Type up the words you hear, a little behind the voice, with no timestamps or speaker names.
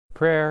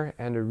prayer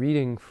and a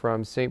reading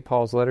from St.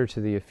 Paul's letter to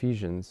the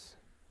Ephesians.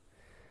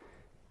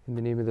 In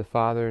the name of the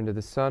Father, and of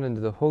the Son, and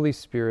of the Holy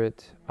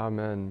Spirit.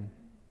 Amen.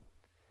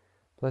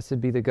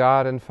 Blessed be the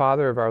God and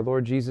Father of our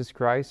Lord Jesus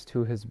Christ,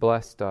 who has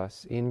blessed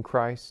us in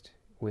Christ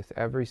with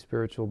every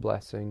spiritual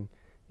blessing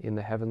in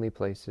the heavenly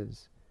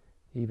places,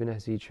 even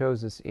as he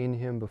chose us in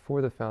him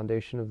before the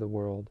foundation of the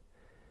world,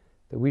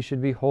 that we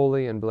should be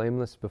holy and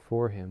blameless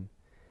before him.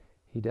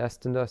 He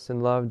destined us in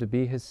love to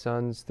be his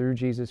sons through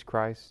Jesus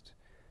Christ,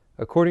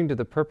 according to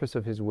the purpose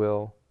of his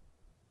will,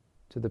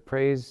 to the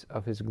praise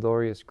of his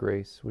glorious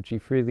grace, which he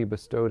freely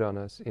bestowed on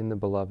us in the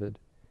Beloved.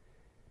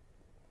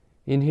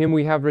 In him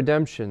we have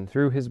redemption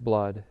through his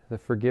blood, the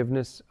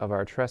forgiveness of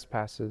our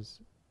trespasses,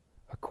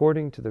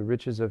 according to the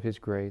riches of his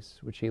grace,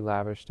 which he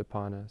lavished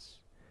upon us.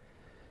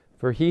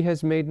 For he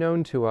has made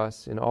known to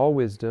us in all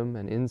wisdom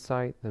and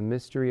insight the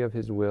mystery of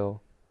his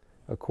will,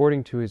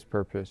 according to his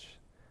purpose,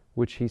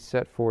 which he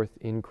set forth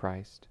in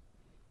Christ,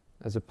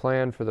 as a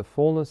plan for the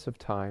fullness of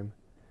time,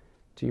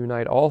 to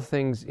unite all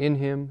things in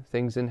him,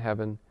 things in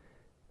heaven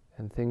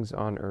and things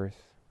on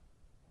earth.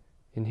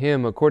 In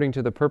him, according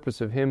to the purpose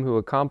of him who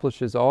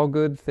accomplishes all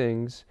good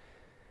things,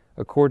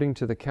 according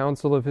to the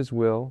counsel of his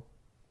will,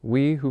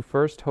 we who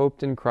first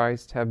hoped in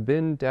Christ have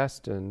been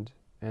destined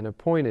and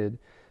appointed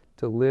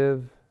to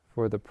live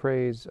for the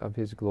praise of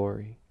his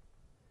glory.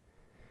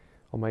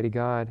 Almighty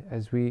God,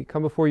 as we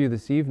come before you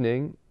this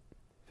evening,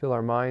 fill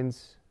our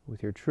minds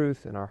with your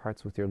truth and our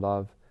hearts with your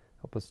love.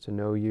 Help us to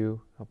know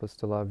you. Help us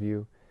to love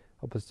you.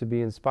 Help us to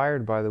be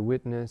inspired by the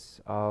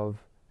witness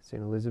of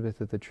St.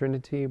 Elizabeth of the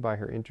Trinity, by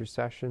her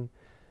intercession,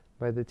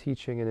 by the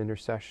teaching and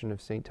intercession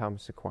of St.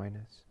 Thomas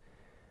Aquinas.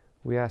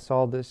 We ask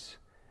all this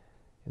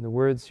in the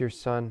words your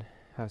Son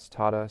has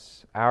taught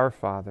us. Our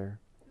Father,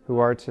 who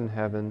art in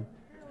heaven,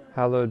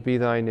 hallowed be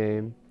thy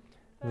name.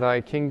 Thy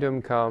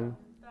kingdom come,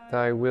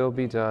 thy will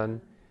be done,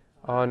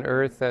 on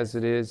earth as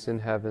it is in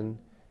heaven.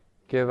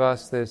 Give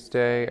us this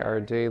day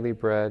our daily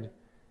bread,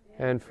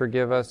 and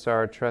forgive us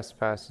our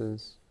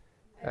trespasses,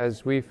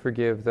 as we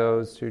forgive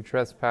those who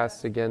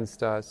trespass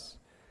against us.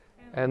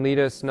 And lead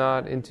us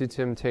not into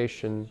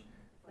temptation,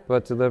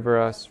 but deliver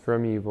us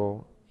from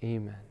evil.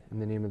 Amen. In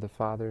the name of the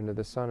Father, and of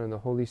the Son, and the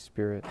Holy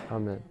Spirit.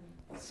 Amen.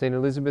 Saint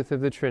Elizabeth of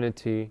the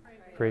Trinity,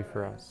 pray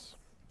for us.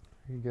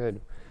 Very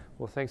good.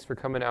 Well, thanks for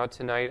coming out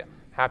tonight.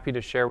 Happy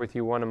to share with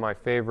you one of my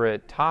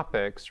favorite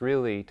topics,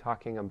 really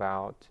talking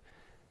about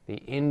the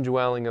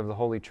indwelling of the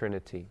Holy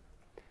Trinity.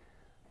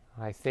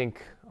 I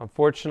think,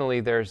 unfortunately,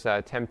 there's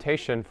a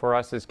temptation for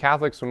us as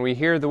Catholics. When we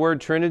hear the word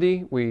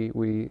Trinity,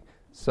 we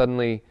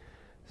suddenly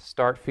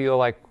feel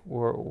like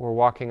we're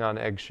walking on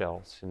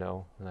eggshells, you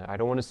know. I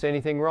don't want to say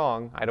anything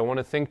wrong. I don't want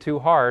to think too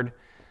hard.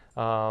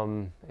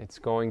 It's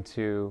going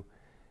to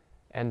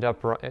end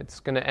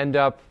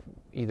up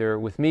either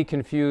with me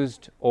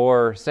confused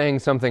or saying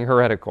something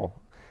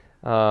heretical.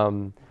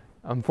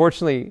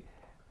 Unfortunately,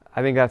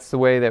 I think that's the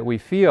way that we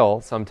feel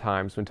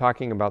sometimes when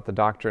talking about the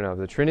doctrine of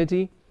the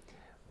Trinity.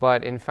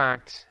 But in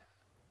fact,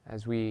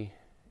 as we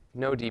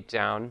know deep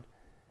down,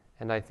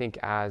 and I think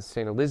as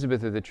St.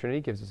 Elizabeth of the Trinity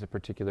gives us a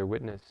particular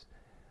witness,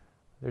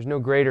 there's no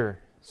greater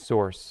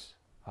source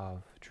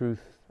of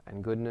truth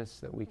and goodness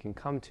that we can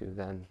come to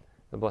than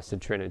the Blessed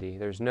Trinity.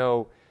 There's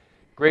no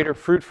greater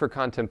fruit for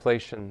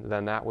contemplation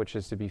than that which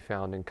is to be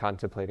found in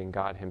contemplating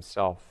God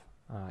himself,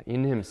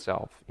 in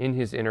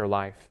his inner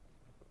life.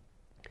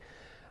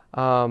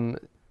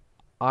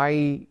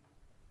 I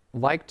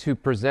like to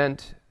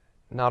present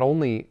not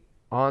only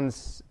on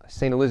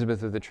St.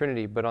 Elizabeth of the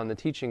Trinity, but on the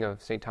teaching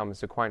of St.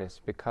 Thomas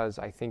Aquinas, because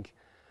I think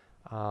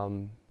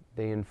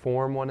they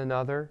inform one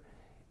another,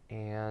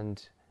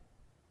 and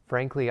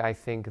frankly, I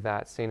think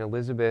that St.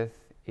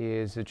 Elizabeth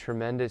is a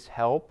tremendous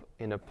help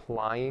in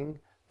applying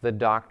the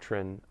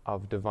doctrine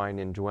of divine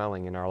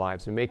indwelling in our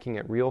lives, and making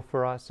it real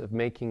for us, of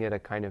making it a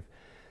kind of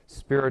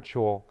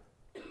spiritual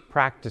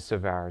practice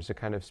of ours, a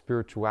kind of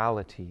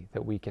spirituality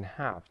that we can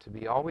have, to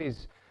be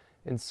always,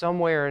 in some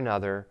way or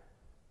another,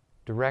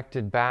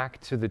 directed back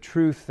to the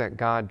truth that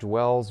God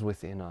dwells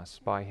within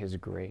us by his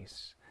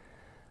grace.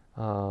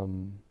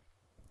 And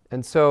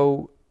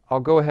so I'll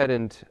go ahead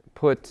and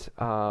put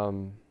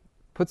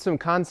some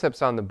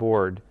concepts on the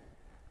board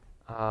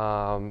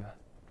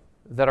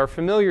that are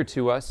familiar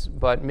to us,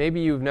 but maybe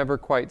you've never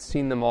quite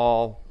seen them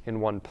all in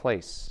one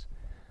place.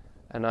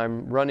 And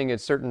I'm running a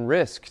certain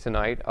risk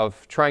tonight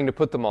of trying to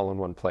put them all in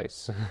one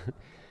place.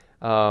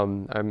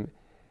 I'm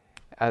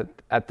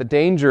at the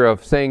danger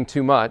of saying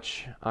too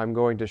much. I'm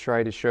going to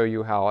try to show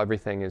you how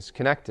everything is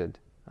connected.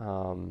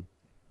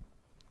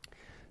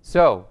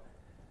 So,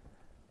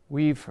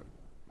 we've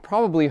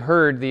probably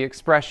heard the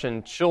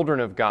expression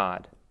children of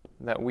God,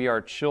 that we are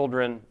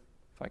children,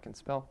 if I can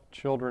spell,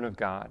 children of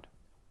God.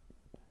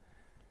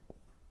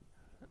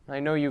 I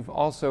know you've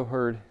also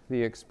heard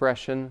the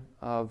expression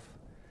of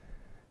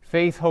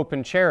faith, hope,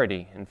 and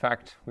charity. In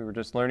fact, we were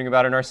just learning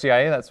about in our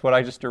CIA. That's what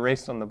I just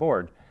erased on the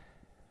board.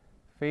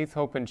 Faith,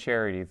 hope, and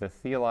charity, the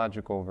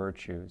theological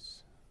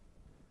virtues.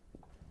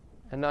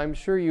 And I'm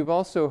sure you've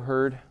also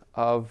heard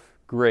of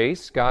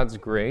grace, God's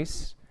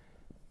grace,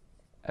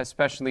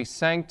 especially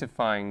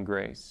sanctifying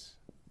grace.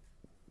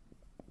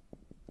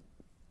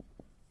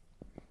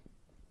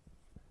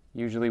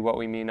 Usually what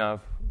we mean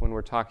of when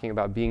we're talking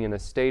about being in a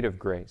state of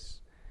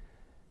grace.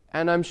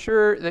 And I'm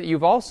sure that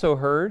you've also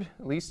heard,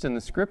 at least in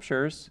the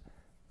scriptures,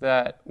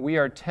 that we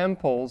are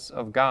temples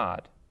of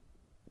God.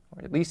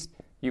 Or at least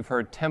you've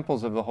heard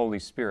temples of the Holy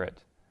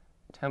Spirit.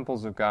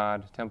 Temples of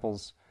God,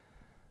 temples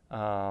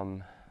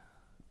the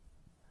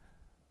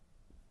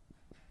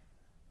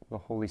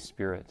Holy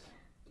Spirit.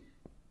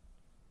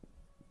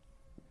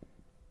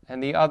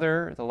 And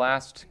the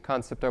last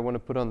concept I want to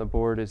put on the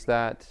board is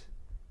that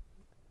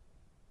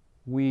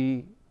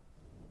we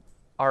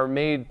are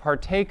made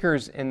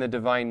partakers in the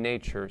divine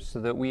nature, so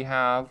that we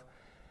have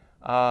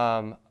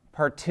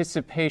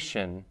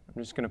participation.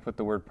 I'm just going to put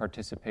the word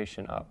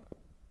participation up.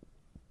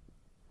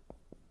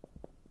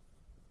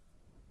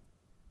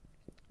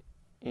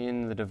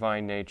 In the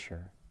divine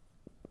nature.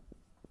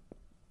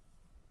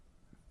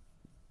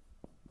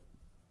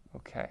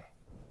 Okay.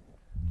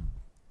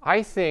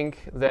 I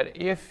think that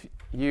if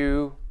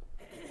you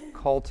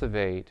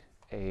cultivate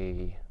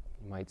you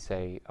might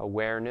say,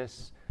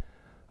 awareness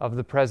of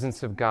the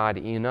presence of God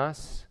in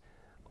us,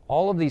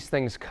 all of these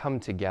things come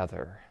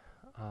together.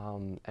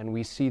 And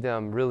we see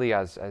them really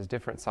as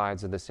different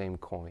sides of the same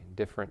coin,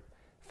 different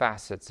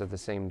facets of the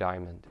same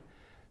diamond.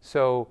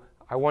 So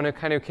I want to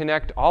kind of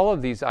connect all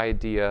of these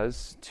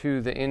ideas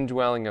to the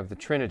indwelling of the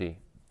Trinity.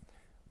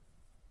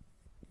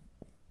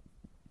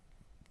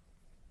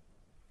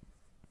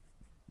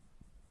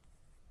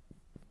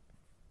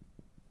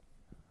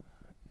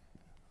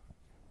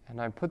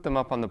 And I put them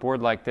up on the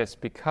board like this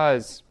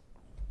because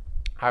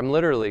I'm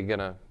literally going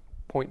to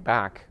point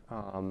back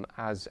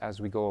as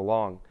we go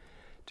along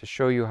to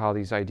show you how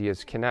these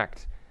ideas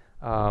connect.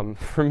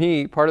 For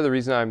me, part of the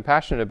reason I'm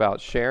passionate about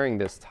sharing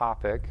this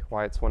topic,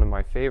 why it's one of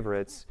my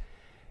favorites,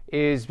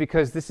 is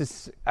because this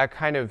is a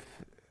kind of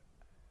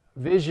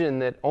vision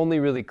that only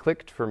really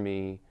clicked for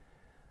me,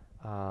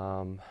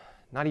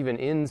 not even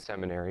in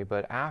seminary,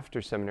 but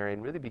after seminary,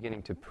 and really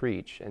beginning to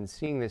preach and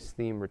seeing this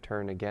theme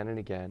return again and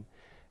again,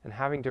 and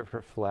having to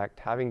reflect,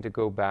 having to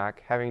go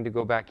back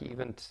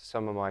even to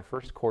some of my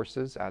first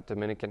courses at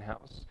Dominican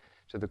House,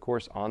 to the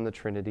course on the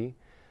Trinity,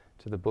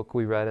 to the book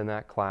we read in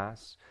that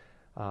class,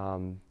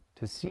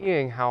 to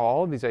seeing how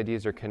all of these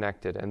ideas are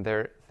connected, and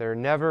they're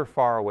never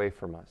far away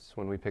from us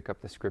when we pick up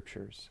the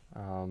scriptures.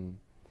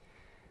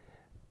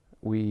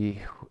 If we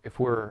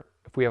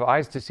have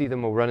eyes to see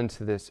them, we'll run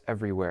into this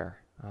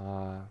everywhere.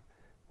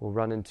 We'll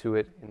run into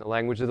it in the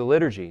language of the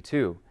liturgy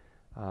too.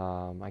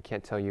 I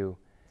can't tell you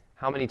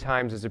how many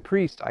times as a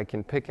priest I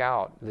can pick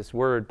out this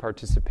word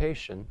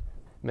participation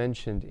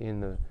mentioned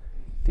in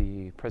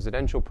the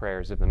presidential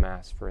prayers of the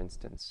Mass, for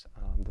instance.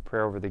 The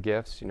prayer over the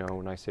gifts,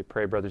 when I say,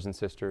 pray, brothers and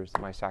sisters,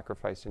 my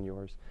sacrifice and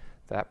yours,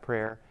 that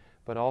prayer,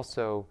 but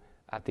also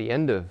at the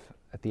end of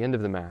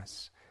the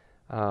Mass.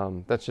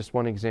 That's just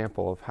one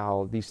example of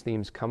how these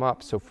themes come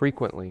up so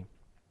frequently.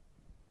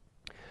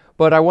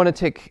 But I want to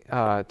take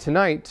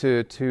tonight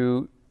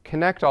to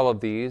connect all of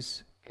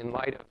these in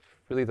light of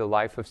really the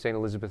life of St.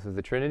 Elizabeth of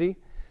the Trinity,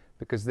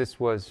 because this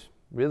was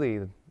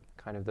really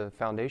kind of the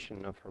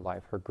foundation of her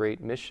life. Her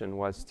great mission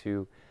was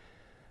to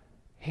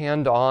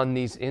hand on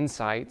these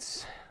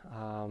insights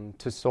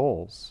to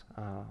souls,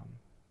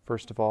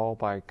 first of all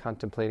by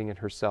contemplating it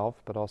herself,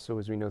 but also,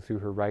 as we know, through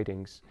her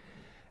writings.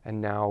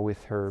 And now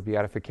with her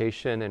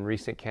beatification and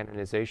recent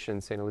canonization,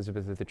 St.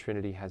 Elizabeth of the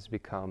Trinity has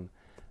become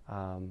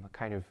a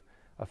kind of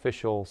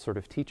official sort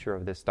of teacher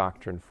of this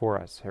doctrine for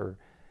us. Her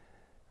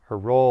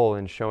role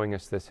in showing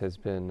us this has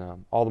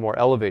been all the more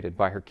elevated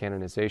by her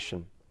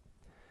canonization.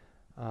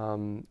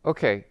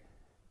 Okay,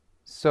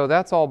 so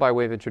that's all by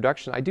way of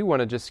introduction. I do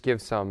want to just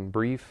give some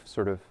brief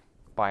sort of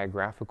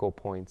biographical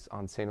points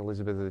on St.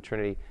 Elizabeth of the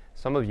Trinity.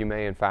 Some of you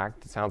may, in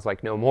fact, it sounds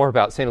like, know more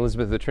about St.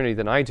 Elizabeth of the Trinity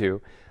than I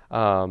do.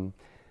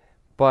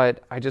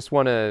 But I just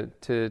want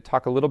to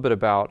talk a little bit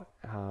about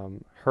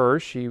her.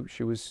 She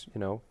was,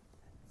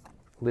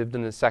 lived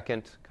in the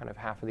second kind of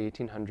half of the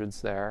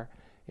 1800s there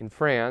in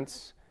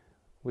France,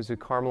 was a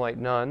Carmelite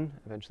nun,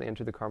 eventually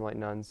entered the Carmelite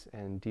nuns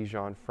in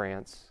Dijon,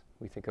 France.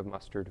 We think of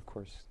mustard, of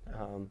course.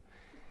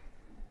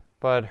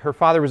 But her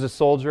father was a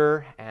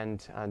soldier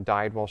and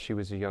died while she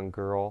was a young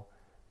girl.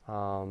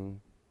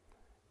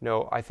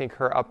 I think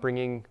her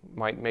upbringing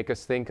might make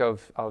us think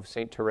of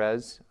Saint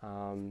Therese.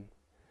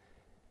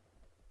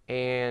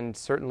 And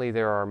certainly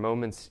there are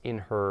moments in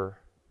her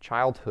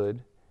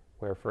childhood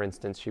where, for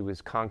instance, she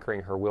was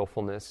conquering her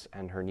willfulness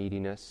and her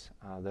neediness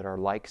that are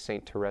like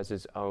Saint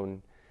Therese's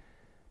own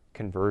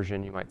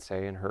conversion, you might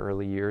say, in her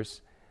early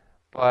years.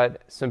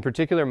 But some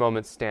particular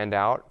moments stand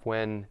out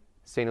when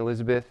St.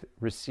 Elizabeth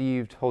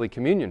received Holy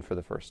Communion for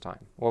the first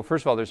time. Well,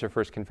 first of all, there's her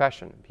first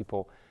confession.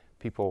 People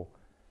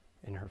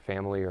in her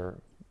family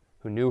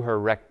who knew her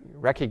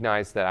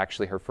recognized that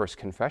actually her first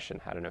confession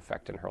had an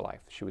effect in her life.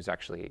 She was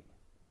actually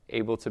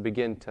able to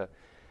begin to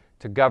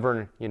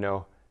govern,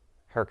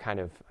 her kind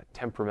of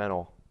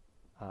temperamental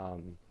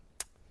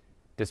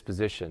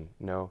disposition.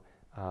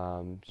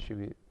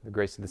 The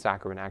grace of the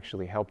sacrament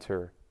actually helped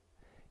her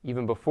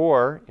even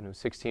before,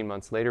 16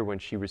 months later when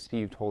she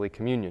received Holy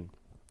Communion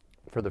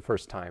for the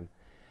first time,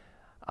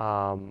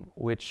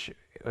 which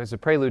is a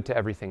prelude to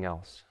everything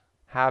else.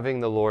 Having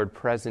the Lord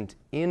present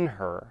in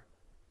her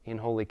in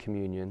Holy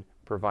Communion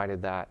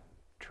provided that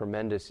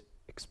tremendous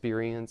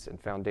experience and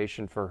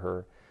foundation for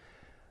her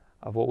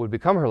of what would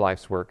become her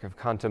life's work of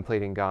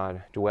contemplating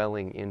God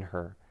dwelling in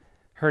her.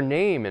 Her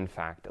name, in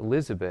fact,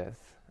 Elizabeth,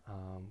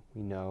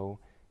 we know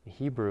in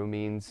Hebrew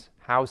means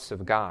house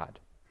of God.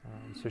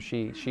 So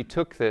she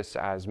took this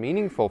as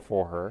meaningful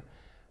for her,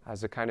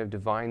 as a kind of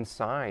divine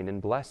sign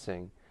and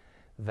blessing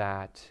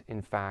that,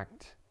 in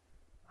fact,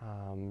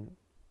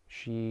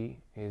 she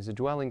is a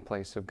dwelling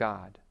place of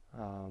God.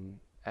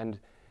 And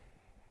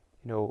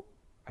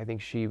I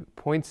think she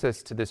points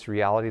us to this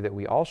reality that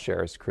we all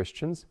share as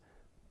Christians,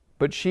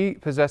 but she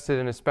possessed it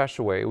in a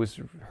special way. It was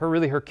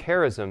her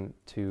charism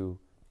to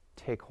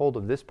take hold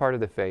of this part of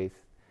the faith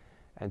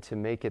and to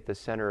make it the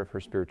center of her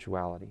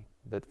spirituality,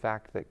 the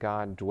fact that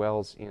God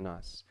dwells in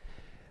us.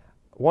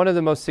 One of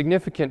the most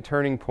significant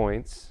turning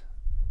points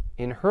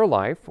in her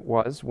life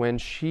was when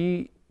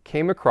she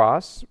came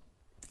across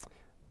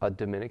a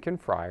Dominican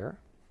friar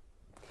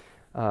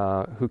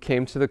who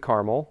came to the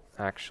Carmel,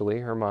 actually,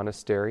 her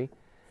monastery.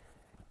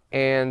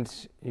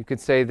 And you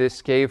could say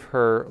this gave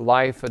her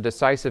life a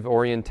decisive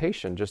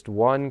orientation, just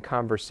one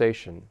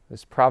conversation,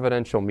 this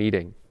providential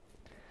meeting.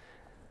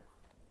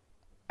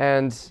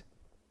 And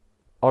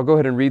I'll go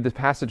ahead and read the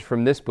passage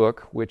from this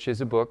book, which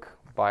is a book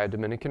by a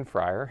Dominican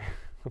friar,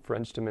 a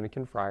French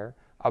Dominican friar,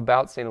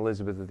 about St.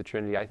 Elizabeth of the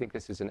Trinity. I think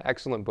this is an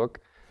excellent book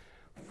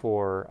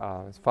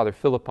for Father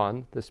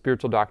Philippon, the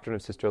spiritual doctrine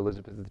of Sister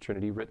Elizabeth of the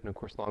Trinity, written, of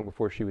course, long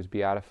before she was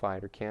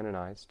beatified or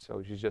canonized.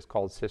 So she's just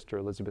called Sister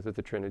Elizabeth of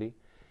the Trinity.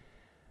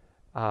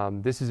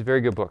 This is a very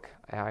good book.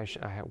 I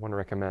want to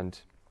recommend.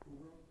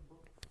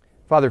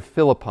 Father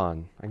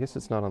Philippon. I guess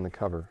it's not on the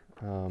cover.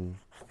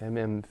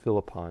 M.M.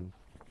 Philippon.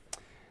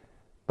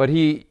 But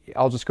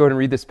I'll just go ahead and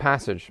read this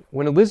passage.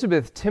 When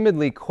Elizabeth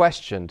timidly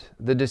questioned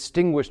the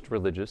distinguished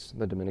religious,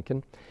 the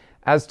Dominican,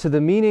 as to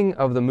the meaning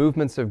of the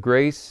movements of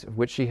grace of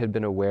which she had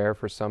been aware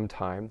for some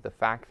time, the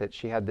fact that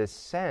she had this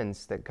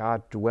sense that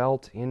God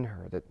dwelt in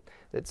her,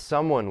 that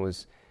someone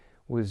was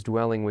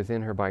dwelling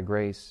within her by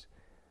grace,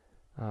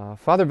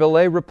 Father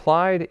Villet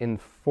replied in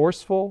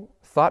forceful,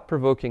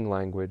 thought-provoking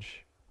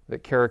language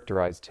that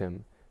characterized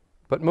him.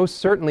 But most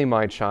certainly,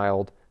 my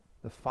child,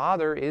 the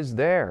Father is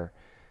there,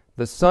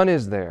 the Son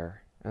is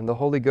there, and the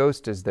Holy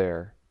Ghost is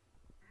there.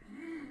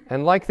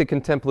 And like the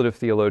contemplative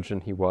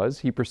theologian he was,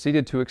 he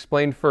proceeded to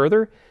explain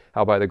further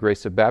how by the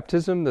grace of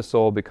baptism the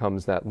soul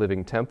becomes that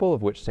living temple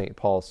of which St.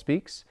 Paul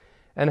speaks,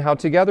 and how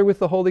together with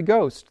the Holy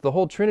Ghost the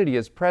whole Trinity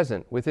is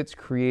present with its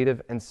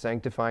creative and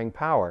sanctifying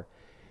power,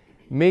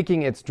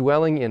 making its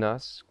dwelling in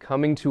us,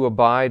 coming to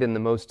abide in the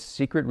most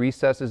secret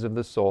recesses of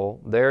the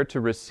soul, there to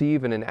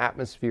receive in an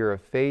atmosphere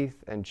of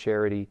faith and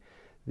charity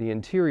the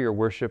interior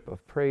worship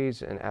of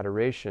praise and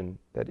adoration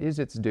that is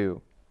its due.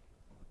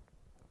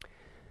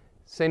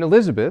 St.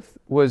 Elizabeth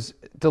was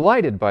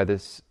delighted by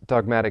this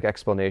dogmatic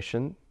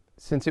explanation,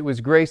 since it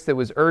was grace that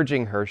was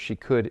urging her she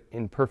could,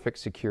 in perfect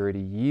security,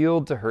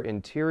 yield to her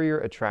interior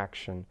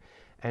attraction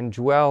and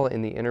dwell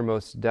in the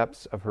innermost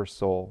depths of her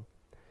soul.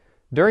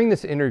 During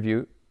this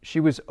interview, she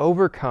was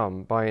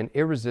overcome by an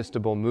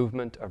irresistible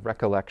movement of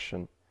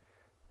recollection.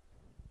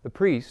 The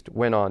priest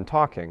went on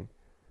talking,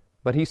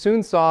 but he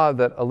soon saw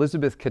that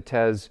Elizabeth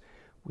Catez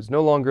was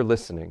no longer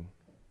listening.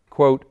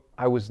 Quote,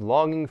 "I was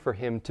longing for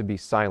him to be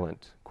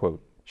silent,"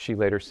 quote, she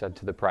later said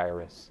to the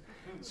prioress.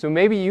 So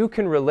maybe you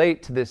can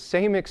relate to this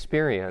same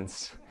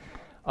experience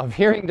of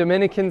hearing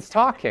Dominicans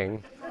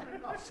talking,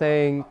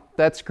 saying,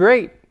 that's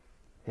great,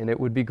 and it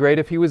would be great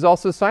if he was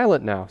also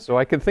silent now, so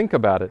I could think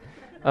about it.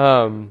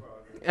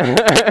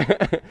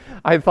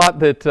 I thought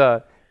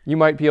that you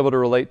might be able to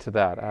relate to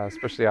that,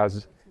 especially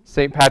as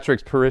St.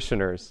 Patrick's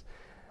parishioners.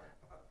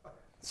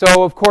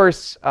 So, of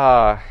course,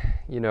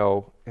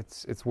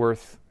 it's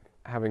worth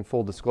having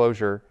full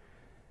disclosure.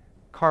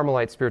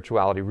 Carmelite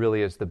spirituality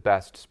really is the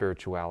best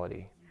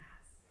spirituality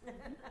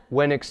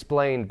when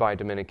explained by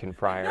Dominican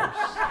friars.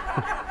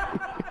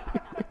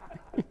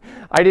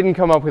 I didn't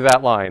come up with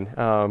that line.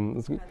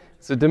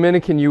 It's a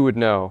Dominican you would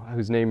know,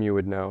 whose name you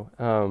would know.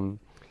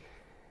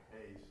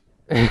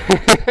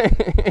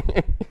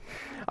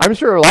 I'm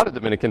sure a lot of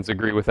Dominicans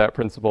agree with that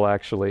principle,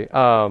 actually.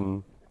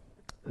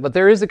 But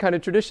there is a kind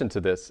of tradition to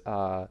this,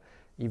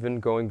 even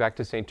going back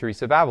to St.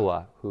 Teresa of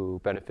Avila,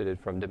 who benefited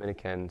from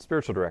Dominican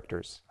spiritual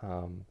directors,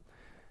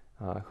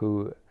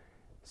 who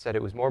said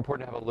it was more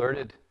important to have a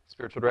learned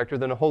spiritual director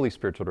than a holy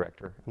spiritual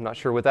director. I'm not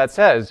sure what that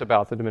says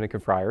about the Dominican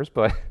friars,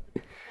 but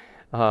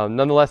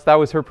nonetheless, that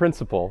was her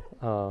principle.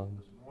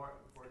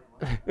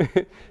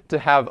 To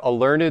have a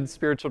learned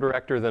spiritual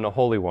director than a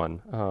holy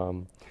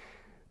one.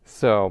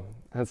 So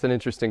that's an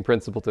interesting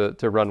principle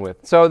to run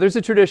with. So there's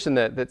a tradition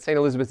that St.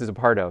 Elizabeth is a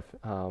part of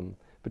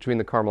between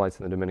the Carmelites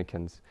and the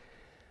Dominicans.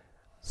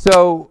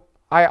 So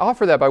I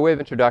offer that by way of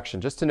introduction,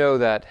 just to know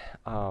that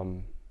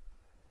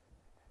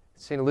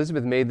St.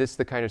 Elizabeth made this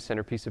the kind of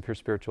centerpiece of her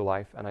spiritual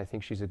life, and I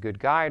think she's a good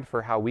guide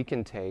for how we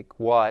can take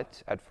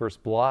what, at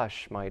first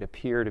blush, might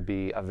appear to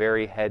be a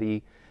very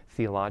heady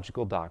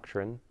theological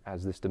doctrine,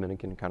 as this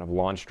Dominican kind of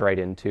launched right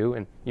into.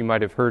 And you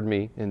might have heard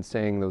me in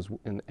saying those,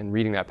 in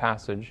reading that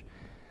passage,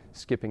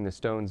 skipping the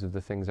stones of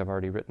the things I've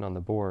already written on the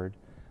board.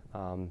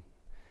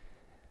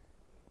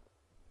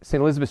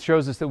 St. Elizabeth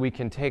shows us that we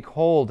can take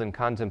hold and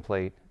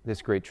contemplate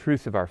this great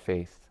truth of our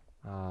faith.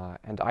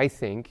 And I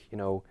think,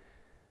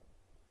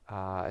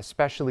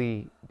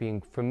 especially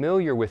being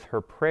familiar with her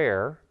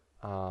prayer,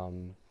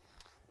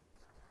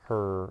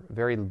 her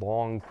very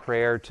long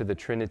prayer to the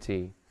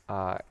Trinity,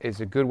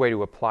 is a good way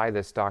to apply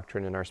this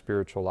doctrine in our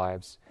spiritual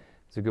lives.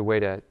 It's a good way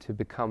to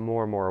become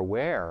more and more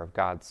aware of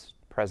God's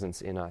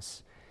presence in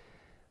us.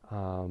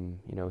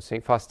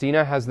 St.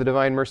 Faustina has the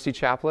Divine Mercy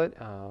Chaplet.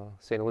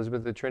 St. Elizabeth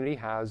of the Trinity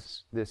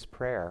has this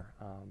prayer.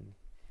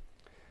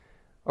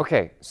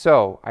 Okay,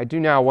 so I do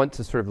now want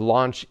to sort of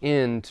launch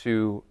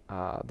into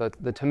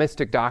the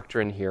Thomistic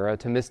doctrine here, a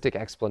Thomistic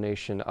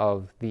explanation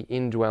of the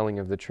indwelling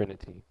of the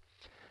Trinity.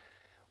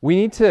 We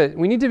need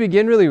to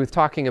begin really with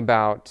talking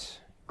about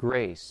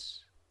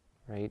grace,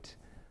 right?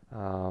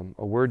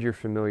 A word you're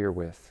familiar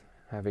with,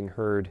 having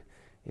heard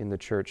in the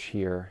church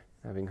here,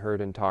 having heard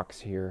in talks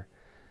here.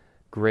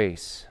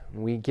 Grace.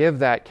 We give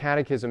that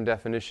catechism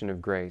definition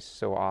of grace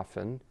so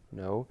often.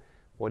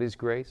 What is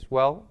grace?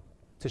 Well,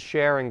 to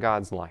share in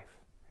God's life.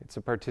 It's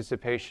a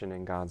participation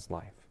in God's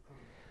life.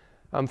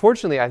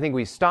 Unfortunately, I think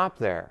we stop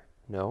there.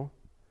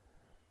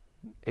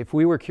 If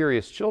we were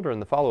curious children,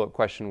 the follow-up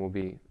question will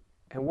be,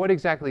 and what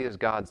exactly is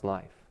God's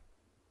life?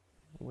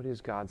 What is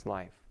God's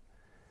life?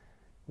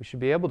 We should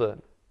be able to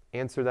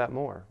answer that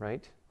more,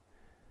 right?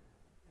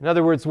 In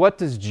other words, what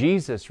does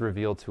Jesus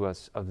reveal to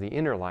us of the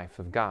inner life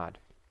of God?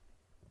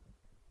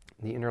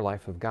 The inner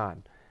life of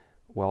God.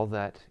 Well,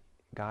 that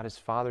God is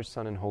Father,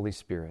 Son, and Holy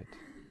Spirit.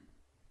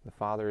 The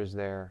Father is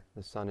there,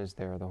 the Son is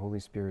there, the Holy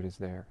Spirit is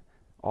there.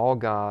 All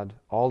God,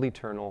 all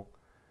eternal,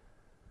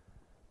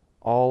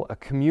 all a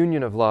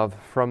communion of love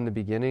from the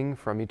beginning,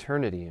 from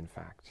eternity, in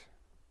fact.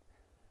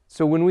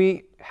 So when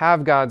we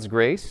have God's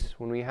grace,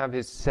 when we have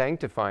His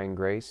sanctifying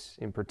grace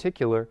in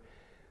particular,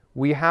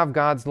 we have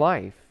God's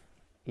life,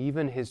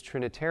 even His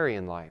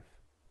Trinitarian life,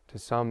 to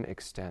some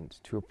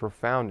extent, to a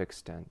profound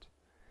extent.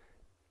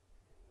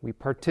 We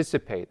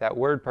participate. That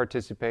word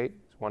participate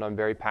is one I'm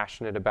very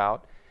passionate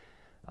about.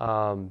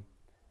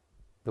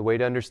 The way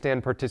to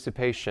understand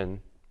participation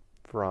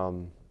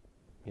from,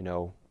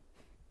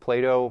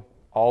 Plato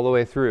all the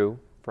way through,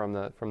 from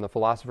the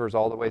philosophers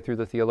all the way through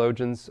the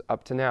theologians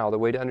up to now, the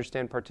way to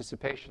understand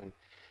participation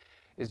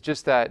is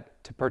just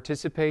that to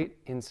participate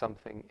in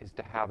something is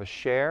to have a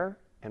share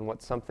in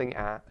what something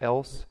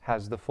else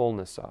has the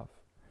fullness of.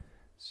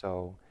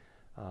 So,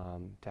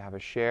 to have a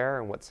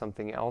share in what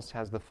something else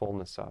has the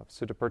fullness of.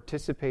 So to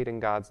participate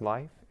in God's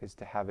life is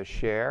to have a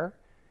share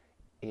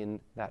in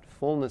that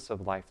fullness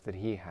of life that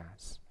He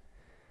has.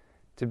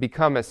 To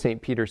become, as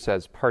St. Peter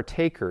says,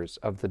 partakers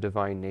of the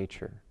divine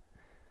nature.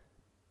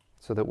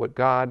 So that what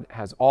God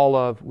has all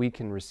of, we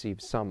can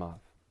receive some of.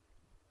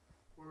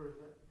 Where is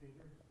that,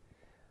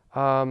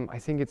 Peter? I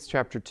think it's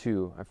chapter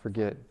 2. I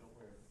forget.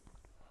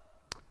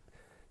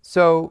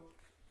 So,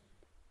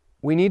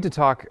 we need to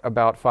talk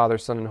about Father,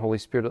 Son, and Holy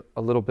Spirit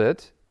a little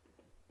bit.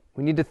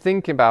 We need to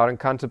think about and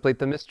contemplate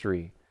the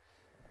mystery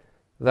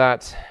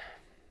that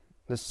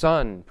the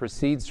Son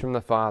proceeds from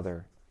the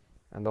Father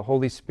and the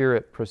Holy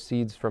Spirit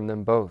proceeds from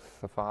them both,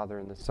 the Father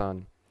and the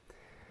Son.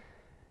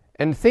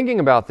 And thinking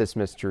about this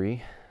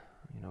mystery,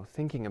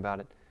 thinking about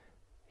it,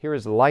 here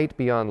is light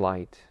beyond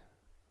light,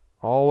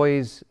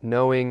 always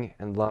knowing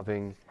and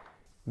loving,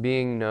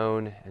 being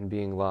known and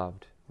being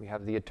loved. We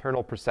have the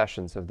eternal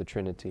processions of the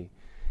Trinity.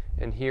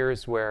 And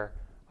here's where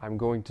I'm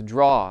going to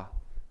draw,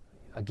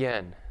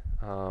 again,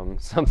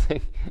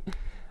 something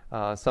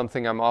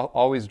I'm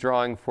always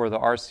drawing for the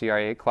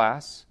RCIA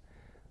class,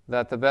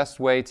 that the best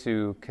way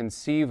to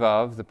conceive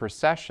of the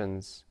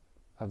processions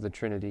of the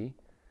Trinity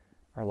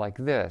are like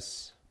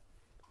this.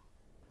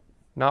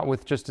 Not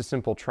with just a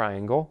simple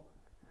triangle,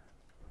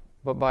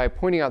 but by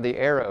pointing out the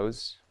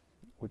arrows,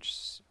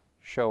 which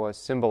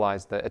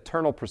symbolize the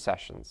eternal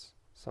processions,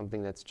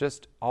 something that's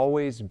just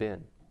always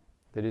been.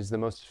 That is the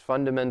most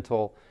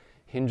fundamental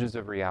hinges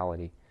of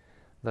reality,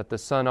 that the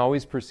Son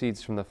always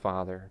proceeds from the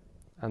Father,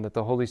 and that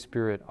the Holy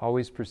Spirit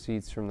always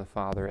proceeds from the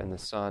Father and the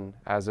Son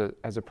as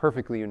a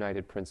perfectly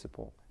united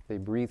principle. They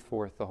breathe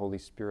forth the Holy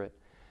Spirit,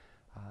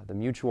 the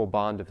mutual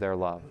bond of their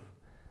love.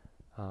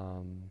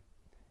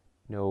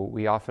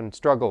 We often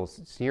struggle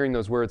hearing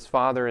those words,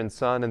 Father and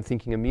Son, and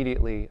thinking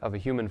immediately of a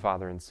human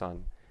Father and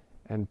Son.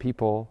 And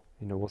people,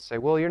 will say,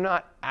 well, you're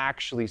not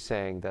actually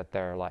saying that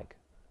they're like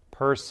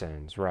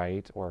persons,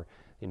 right? Or,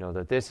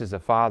 that this is a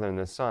Father and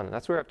the Son. And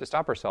that's where we have to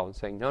stop ourselves and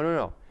saying,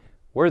 no.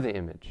 We're the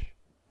image.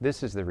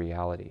 This is the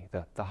reality,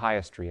 the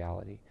highest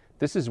reality.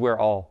 This is where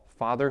all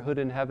fatherhood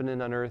in heaven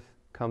and on earth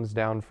comes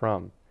down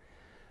from.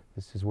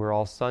 This is where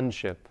all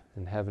sonship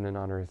in heaven and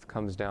on earth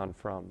comes down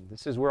from.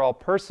 This is where all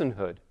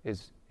personhood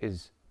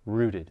is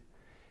rooted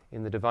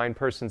in the divine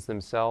persons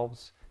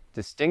themselves,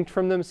 distinct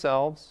from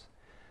themselves,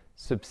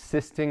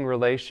 subsisting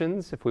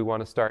relations, if we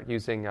want to start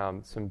using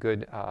some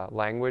good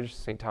language,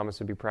 St. Thomas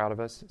would be proud of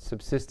us,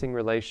 subsisting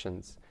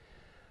relations,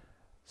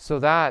 so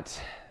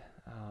that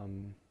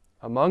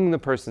among the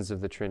persons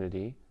of the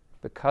Trinity,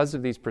 because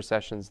of these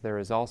processions, there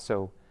is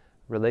also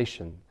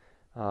relationality.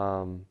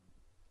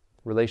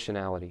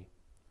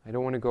 I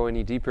don't want to go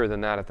any deeper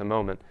than that at the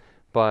moment,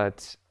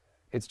 but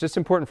it's just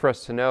important for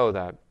us to know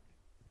that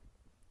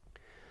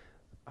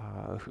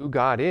who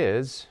God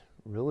is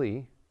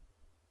really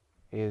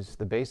is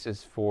the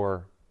basis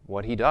for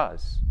what he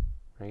does,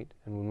 right?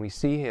 And when we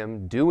see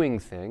him doing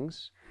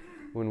things,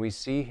 when we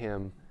see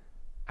him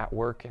at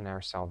work in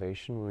our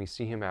salvation, when we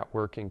see him at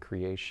work in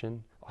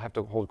creation, I'll have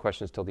to hold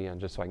questions till the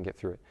end just so I can get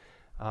through it.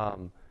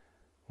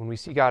 When we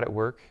see God at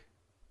work,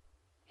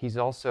 he's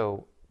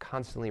also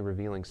constantly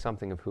revealing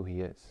something of who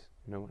he is,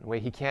 in a way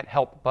he can't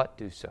help but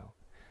do so.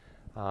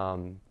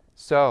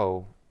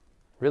 So,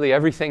 really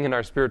everything in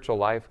our spiritual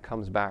life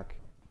comes back.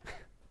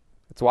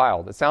 It's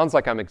wild. It sounds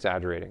like I'm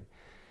exaggerating.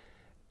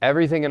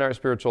 Everything in our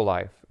spiritual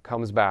life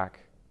comes back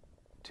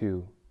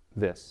to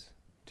this,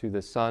 to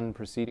the Son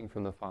proceeding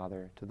from the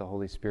Father, to the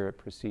Holy Spirit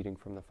proceeding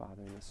from the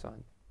Father and the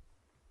Son,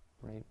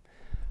 right?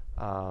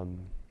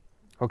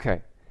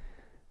 Okay.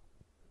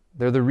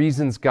 They're the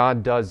reasons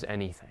God does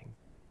anything,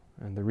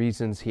 and the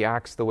reasons he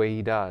acts the way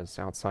he does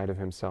outside of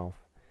himself.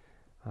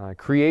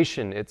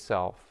 Creation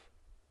itself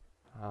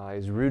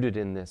is rooted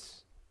in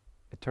this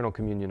eternal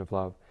communion of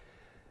love.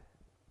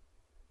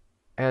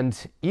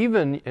 And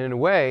even, in a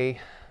way,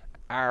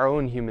 our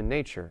own human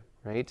nature,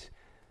 right?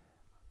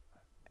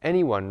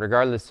 Anyone,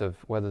 regardless of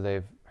whether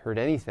they've heard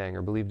anything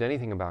or believed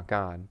anything about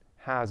God,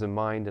 has a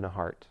mind and a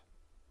heart.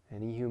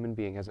 Any human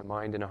being has a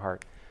mind and a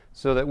heart.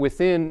 So that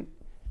within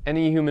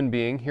any human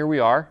being, here we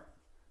are.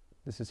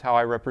 This is how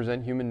I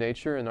represent human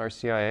nature in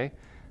RCIA.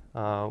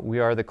 We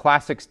are the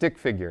classic stick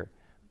figure.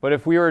 But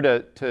if we were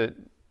to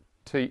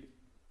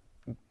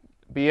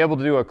be able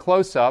to do a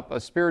close-up, a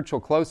spiritual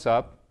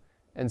close-up,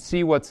 and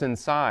see what's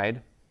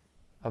inside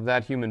of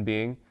that human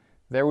being,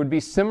 there would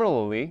be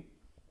similarly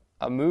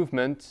a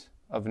movement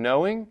of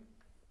knowing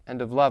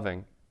and of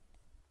loving,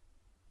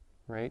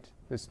 right?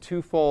 This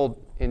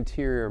twofold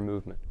interior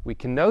movement. We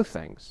can know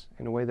things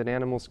in a way that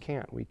animals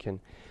can't. We can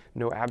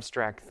know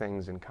abstract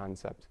things and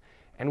concepts.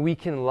 And we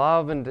can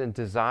love and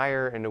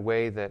desire in a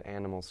way that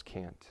animals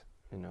can't,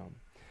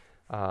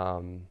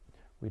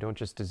 We don't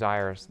just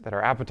desire that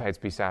our appetites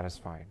be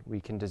satisfied. We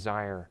can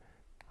desire,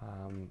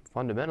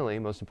 fundamentally,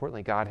 most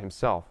importantly, God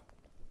himself.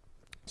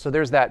 So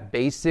there's that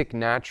basic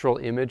natural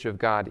image of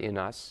God in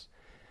us.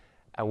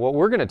 And what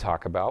we're going to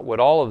talk about, what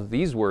all of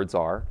these words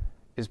are,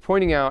 is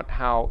pointing out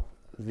how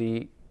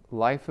the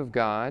life of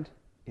God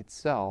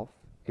itself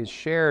is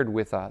shared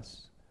with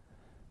us,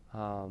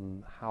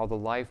 how the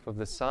life of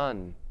the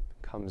Son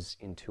comes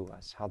into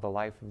us, how the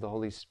life of the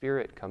Holy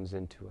Spirit comes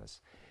into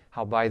us,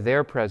 how by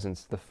their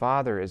presence the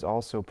Father is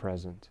also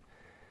present.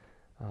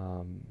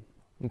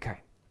 Okay.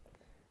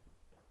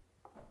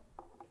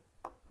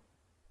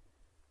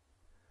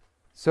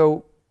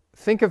 So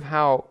think of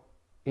how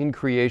in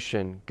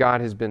creation God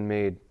has been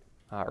made,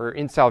 or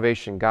in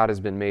salvation God has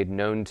been made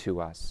known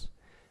to us.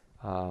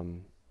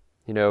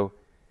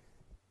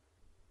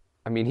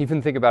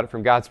 Even think about it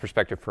from God's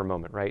perspective for a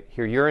moment, right?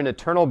 Here you're an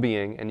eternal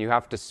being and you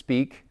have to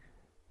speak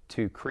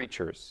to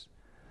creatures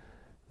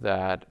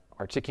that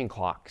are ticking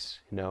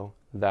clocks,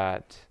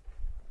 that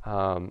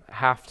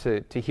have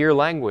to hear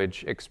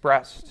language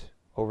expressed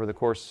over the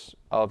course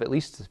of at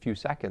least a few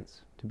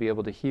seconds, to be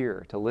able to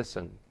hear, to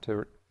listen,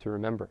 to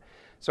remember.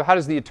 So how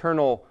does the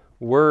eternal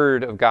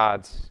Word of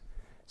God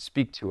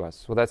speak to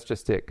us? Well, that's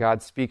just it.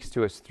 God speaks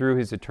to us through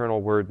his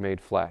eternal Word made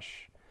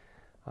flesh.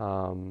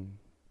 The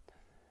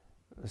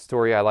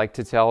story I like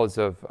to tell is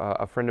of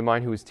a friend of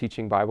mine who was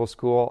teaching Bible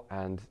school,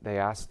 and they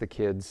asked the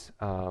kids,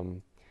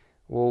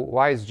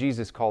 why is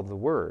Jesus called the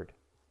Word?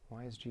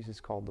 Why is Jesus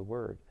called the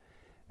Word?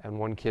 And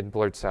one kid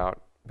blurts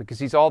out, because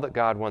he's all that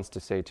God wants to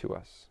say to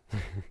us,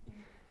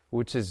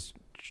 which is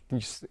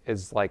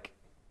like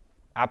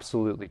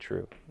absolutely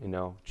true,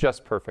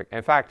 just perfect.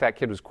 In fact, that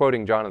kid was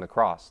quoting John on the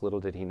cross,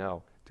 little did he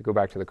know, to go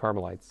back to the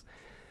Carmelites.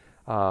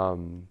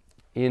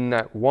 In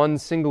that one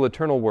single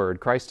eternal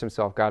word, Christ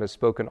himself, God has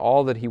spoken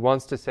all that he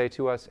wants to say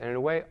to us, and in a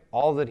way,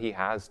 all that he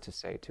has to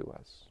say to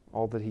us,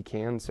 all that he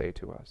can say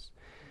to us.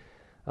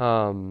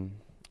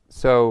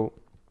 So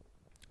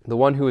the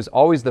one who is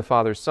always the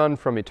Father's Son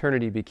from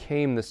eternity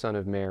became the Son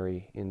of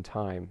Mary in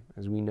time,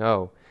 as we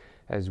know,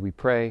 as we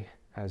pray,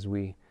 as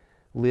we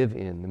live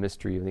in the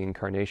mystery of the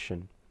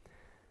Incarnation.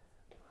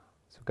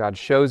 So God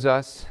shows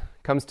us,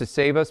 comes to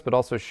save us, but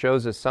also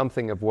shows us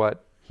something of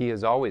what he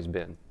has always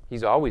been.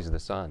 He's always the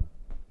Son.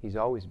 He's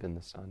always been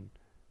the Son.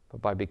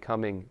 But by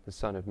becoming the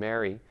Son of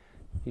Mary,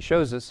 he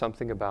shows us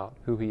something about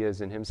who he is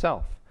in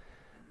himself.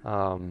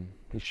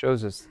 He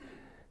shows us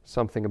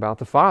something about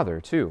the Father,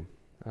 too.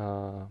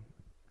 And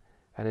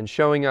in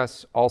showing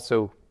us,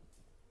 also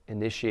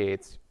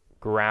initiates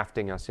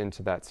grafting us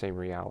into that same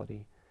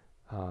reality.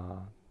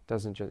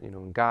 Doesn't just,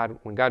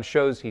 when God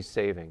shows, He's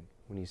saving.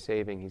 When He's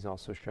saving, He's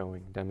also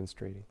showing,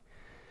 demonstrating.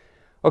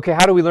 Okay,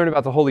 how do we learn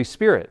about the Holy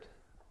Spirit?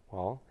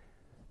 Well,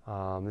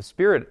 the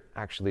Spirit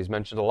actually is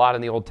mentioned a lot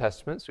in the Old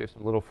Testament, so we have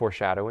some little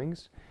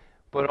foreshadowings.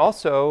 But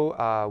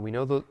also, we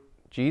know that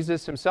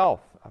Jesus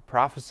Himself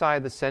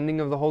prophesied the sending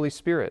of the Holy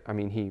Spirit. I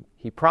mean,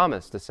 He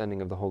promised the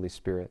sending of the Holy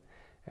Spirit.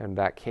 And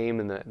that came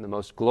in the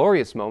most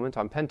glorious moment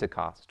on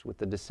Pentecost with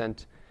the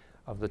descent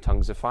of the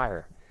tongues of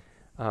fire.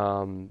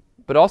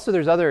 But also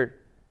there's other,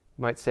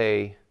 you might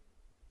say,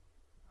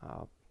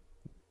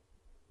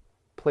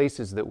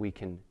 places that we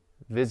can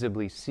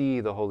visibly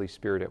see the Holy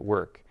Spirit at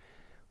work.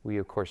 We,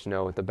 of course,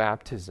 know at the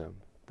baptism,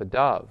 the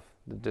dove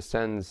that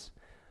descends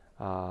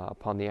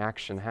upon the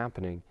action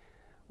happening,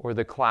 or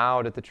the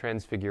cloud at the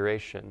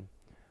transfiguration,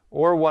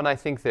 or one I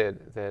think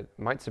that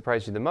might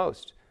surprise you the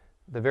most,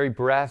 the very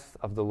breath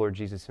of the Lord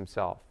Jesus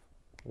Himself,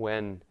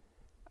 when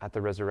at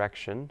the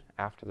resurrection,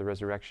 after the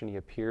resurrection, He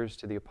appears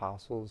to the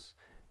apostles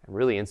and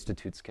really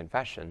institutes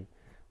confession.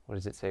 What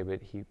does it say?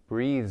 But He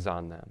breathes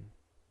on them.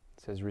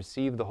 It says,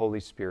 receive the Holy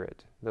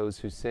Spirit. Those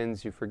whose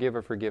sins you forgive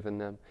are forgiven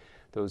them.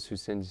 Those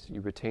whose sins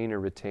you retain are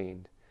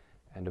retained.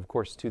 And of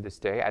course, to this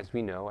day, as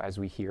we know, as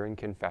we hear in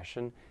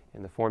confession,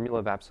 in the formula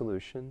of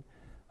absolution,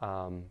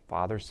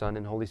 Father, Son,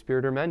 and Holy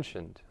Spirit are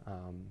mentioned.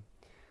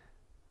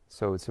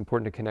 So it's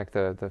important to connect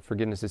the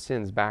forgiveness of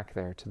sins back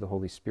there to the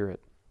Holy Spirit.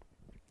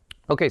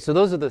 Okay, so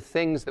those are the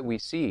things that we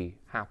see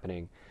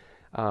happening.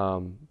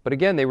 But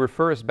again, they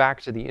refer us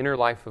back to the inner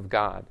life of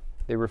God.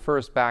 They refer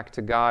us back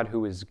to God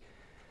who is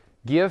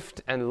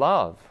gift and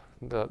love,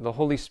 the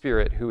Holy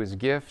Spirit who is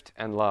gift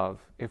and love.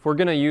 If we're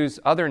going to use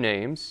other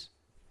names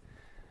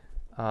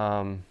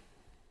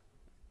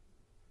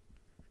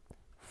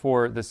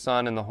for the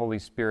Son and the Holy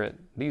Spirit,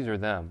 these are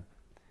them.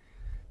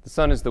 The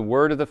Son is the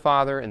Word of the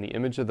Father and the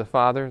image of the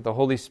Father. The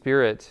Holy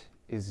Spirit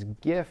is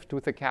gift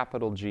with a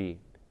capital G.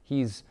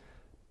 He's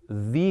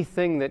the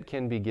thing that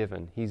can be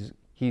given. He's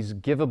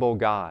givable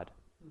God,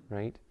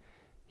 right?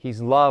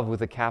 He's love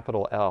with a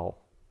capital L.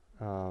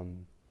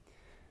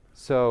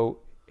 So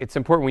it's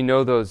important we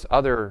know those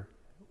other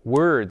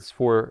words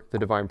for the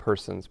divine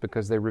persons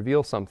because they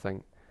reveal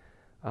something.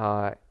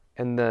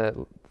 And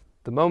the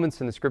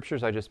moments in the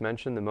Scriptures I just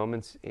mentioned, the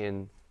moments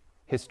in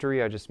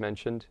history I just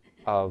mentioned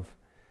of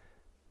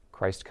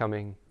Christ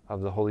coming,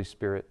 of the Holy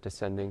Spirit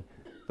descending.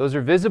 Those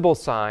are visible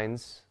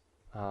signs,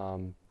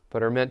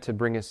 but are meant to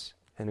bring us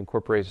and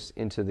incorporate us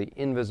into the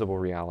invisible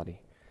reality.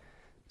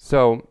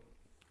 So,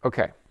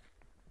 okay.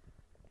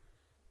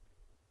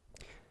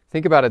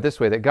 Think about it this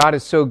way, that God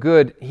is so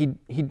good,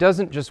 He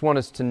doesn't just want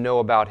us to know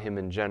about Him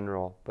in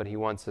general, but He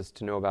wants us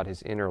to know about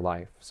His inner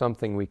life,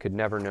 something we could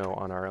never know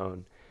on our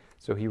own.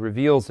 So He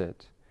reveals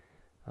it.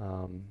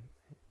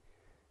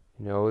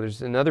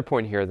 There's another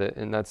point here,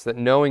 and that's that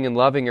knowing and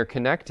loving are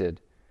connected.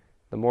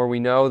 The more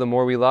we know, the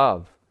more we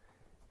love.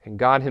 And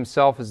God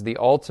Himself is the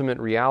ultimate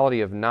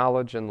reality of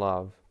knowledge and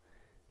love.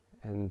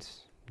 And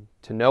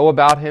to know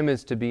about Him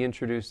is to be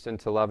introduced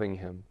into loving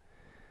Him.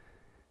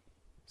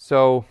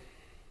 So,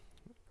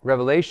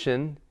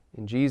 revelation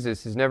in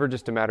Jesus is never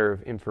just a matter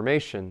of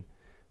information,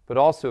 but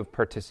also of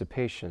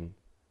participation.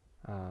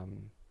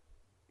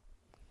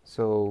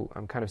 So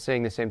I'm kind of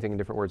saying the same thing in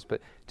different words, but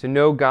to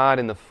know God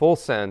in the full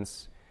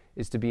sense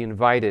is to be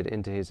invited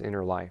into His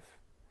inner life.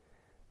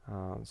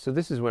 So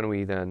this is when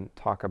we then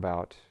talk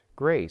about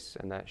grace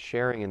and that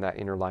sharing in that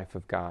inner life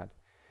of God.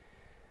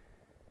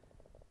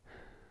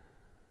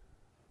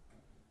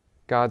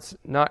 God's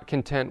not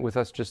content with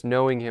us just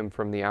knowing Him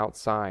from the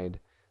outside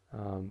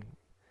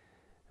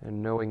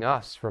and knowing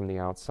us from the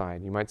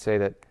outside. You might say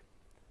that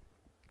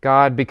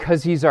God,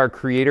 because He's our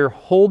Creator,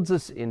 holds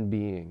us in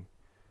being.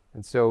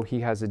 And so He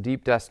has a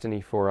deep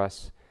destiny for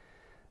us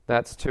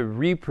that's to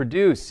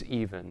reproduce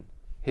even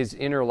His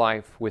inner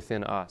life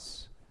within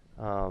us,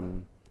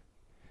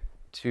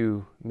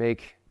 to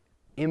make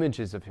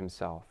images of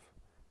Himself,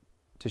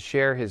 to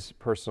share His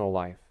personal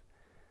life,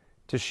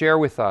 to share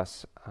with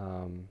us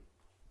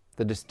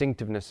the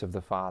distinctiveness of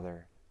the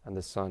Father and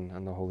the Son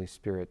and the Holy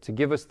Spirit, to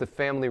give us the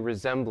family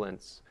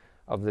resemblance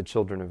of the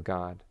children of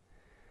God.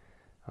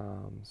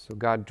 So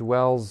God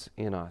dwells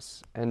in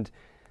us. And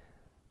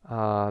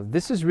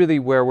this is really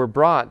where we're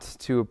brought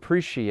to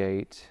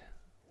appreciate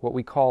what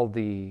we call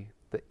the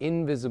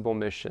invisible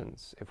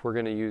missions, if we're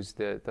going to use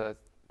the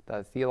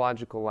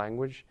theological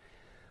language.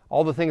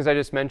 All the things I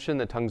just mentioned,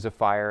 the tongues of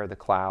fire, the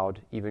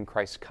cloud, even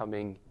Christ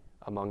coming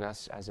among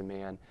us as a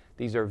man,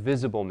 these are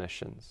visible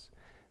missions.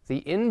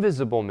 The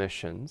invisible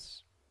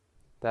missions,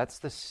 that's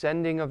the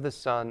sending of the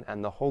Son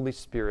and the Holy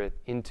Spirit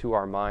into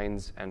our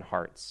minds and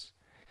hearts.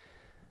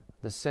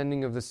 The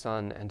sending of the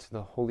Son and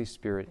the Holy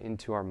Spirit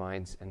into our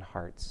minds and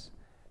hearts.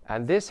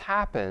 And this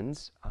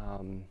happens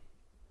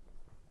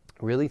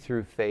really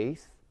through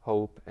faith,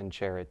 hope, and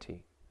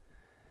charity.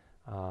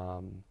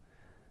 The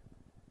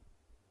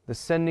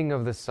sending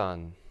of the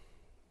Son,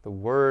 the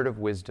word of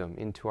wisdom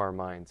into our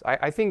minds.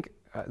 I think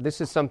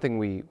this is something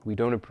we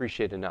don't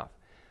appreciate enough.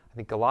 I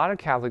think a lot of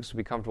Catholics would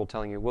be comfortable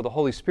telling you, well, the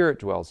Holy Spirit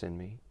dwells in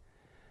me.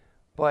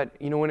 But,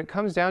 when it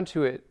comes down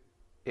to it,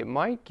 it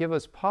might give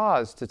us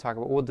pause to talk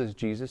about, well, does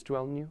Jesus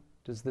dwell in you?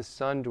 Does the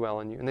Son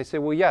dwell in you? And they say,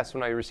 well, yes,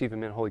 when I receive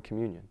him in Holy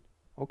Communion.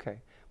 Okay.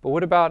 But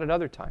what about at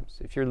other times?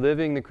 If you're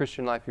living the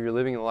Christian life, if you're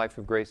living the life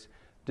of grace,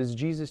 does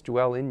Jesus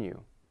dwell in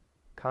you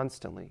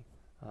constantly,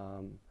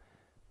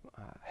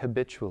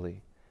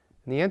 habitually?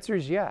 And the answer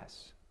is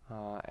yes.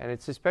 And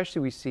it's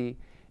especially we see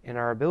in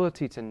our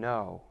ability to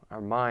know,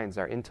 our minds,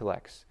 our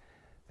intellects,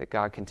 that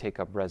God can take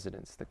up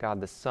residence, that God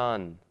the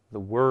Son, the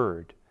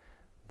Word,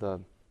 the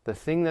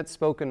thing that's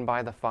spoken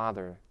by the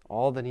Father,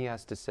 all that he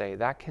has to say,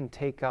 that can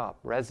take up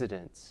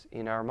residence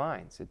in our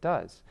minds. It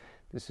does.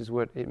 This is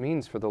what it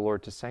means for the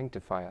Lord to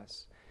sanctify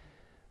us.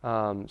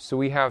 So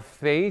we have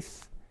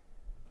faith.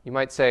 You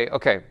might say,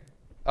 okay,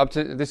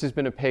 this has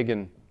been a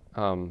pagan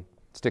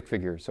stick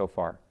figure so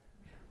far.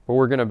 But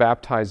we're going to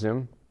baptize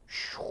him.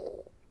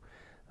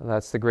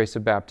 That's the grace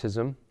of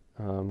baptism.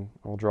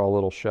 I'll draw a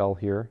little shell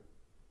here.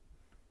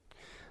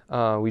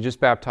 We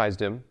just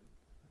baptized him.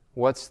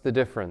 What's the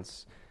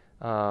difference?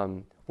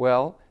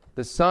 Well,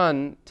 the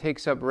Son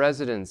takes up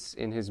residence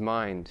in his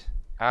mind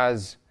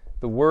as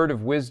the word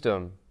of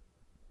wisdom,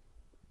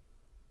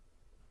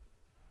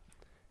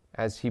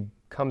 as he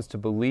comes to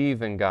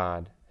believe in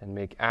God and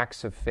make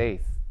acts of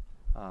faith,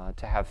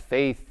 to have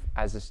faith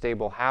as a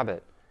stable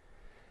habit.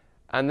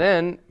 And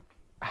then,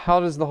 how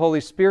does the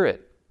Holy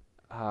Spirit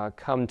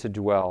come to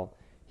dwell?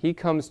 He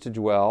comes to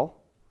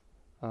dwell.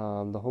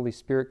 The Holy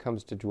Spirit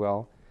comes to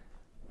dwell.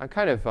 I'm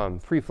kind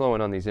of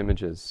free-flowing on these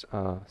images,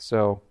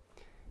 so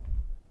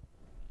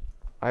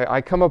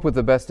I come up with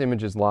the best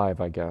images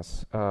live, I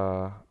guess,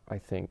 I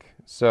think.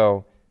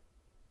 So,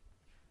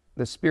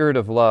 the Spirit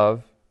of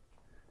love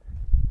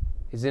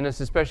is in us,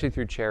 especially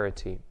through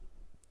charity.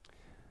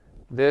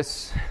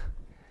 This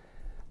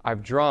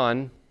I've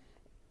drawn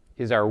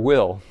is our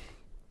will.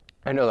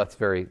 I know that's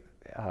very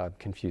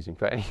confusing,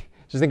 but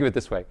just think of it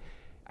this way.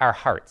 Our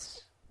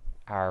hearts,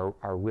 our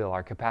will,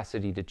 our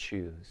capacity to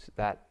choose,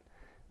 that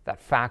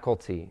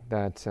faculty,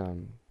 that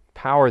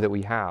power that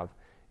we have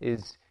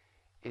is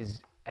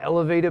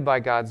elevated by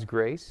God's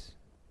grace,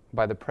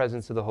 by the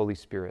presence of the Holy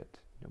Spirit,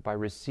 by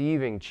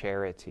receiving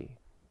charity,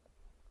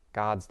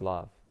 God's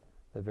love,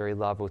 the very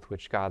love with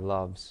which God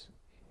loves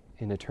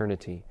in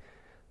eternity,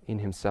 in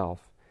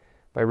himself.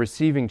 By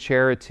receiving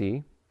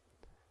charity,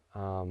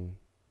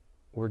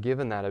 we're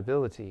given that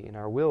ability in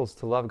our wills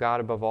to love God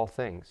above all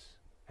things,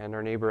 and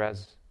our neighbor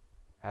as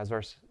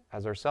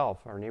ourself,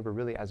 our neighbor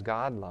really as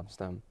God loves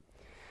them.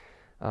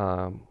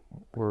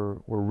 We're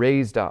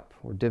raised up,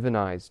 we're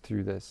divinized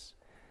through this.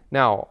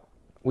 Now,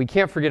 we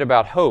can't forget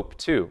about hope,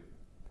 too.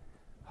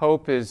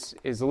 Hope is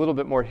a little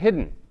bit more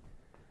hidden,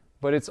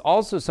 but it's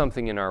also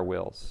something in our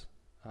wills.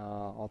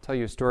 I'll tell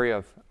you a story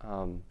of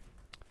a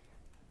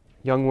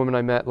young woman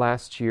I met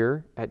last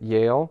year at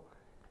Yale,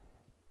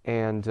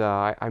 and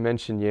I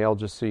mentioned Yale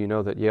just so you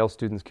know that Yale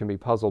students can be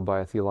puzzled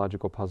by a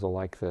theological puzzle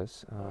like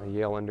this.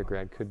 Yale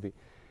undergrad could be.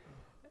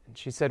 And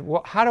she said,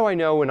 well, how do I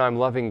know when I'm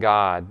loving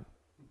God?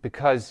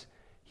 Because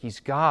he's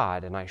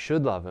God and I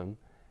should love him,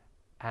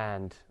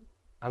 and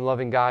I'm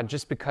loving God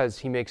just because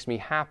he makes me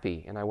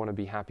happy and I want to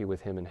be happy with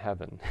him in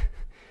heaven.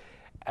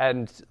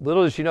 And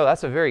little does she know,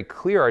 that's a very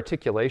clear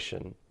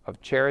articulation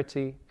of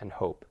charity and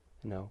hope.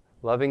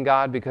 Loving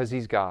God because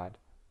he's God.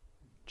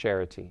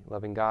 Charity.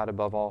 Loving God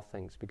above all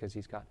things because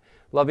he's God.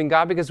 Loving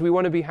God because we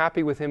want to be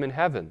happy with him in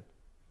heaven.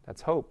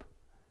 That's hope.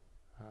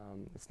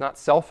 It's not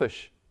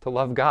selfish to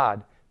love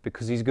God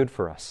because he's good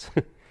for us.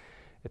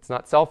 It's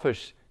not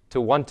selfish to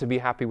want to be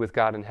happy with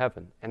God in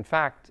heaven. In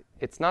fact,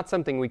 it's not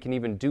something we can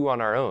even do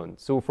on our own.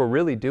 So if we're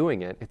really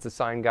doing it, it's a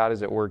sign God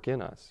is at work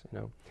in us.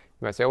 You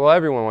might say, well,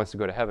 everyone wants to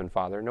go to heaven,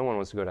 Father. No one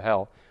wants to go to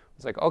hell.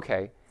 It's like,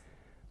 okay,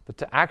 but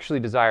to actually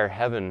desire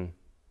heaven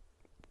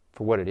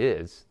for what it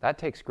is, that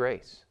takes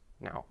grace.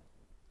 Now,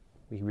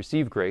 we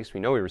receive grace. We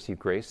know we receive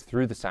grace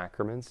through the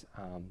sacraments.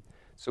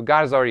 So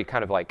God has already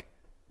kind of like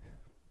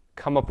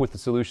come up with the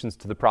solutions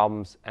to the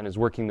problems and is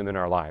working them in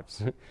our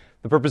lives.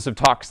 The purpose of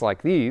talks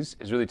like these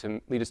is really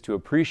to lead us to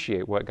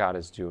appreciate what God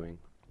is doing.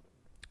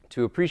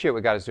 To appreciate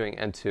what God is doing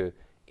and to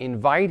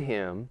invite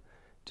him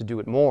to do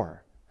it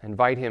more.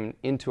 Invite him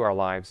into our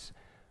lives,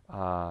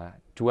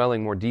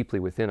 dwelling more deeply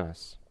within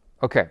us.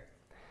 Okay.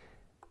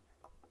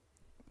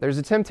 There's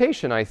a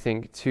temptation, I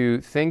think,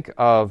 to think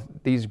of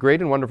these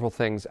great and wonderful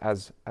things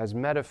as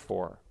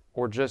metaphor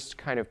or just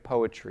kind of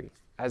poetry,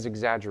 as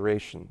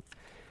exaggeration.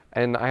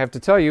 And I have to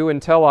tell you,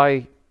 until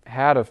I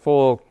had a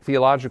full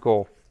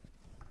theological,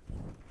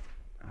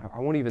 I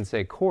won't even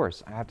say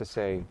course, I have to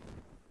say,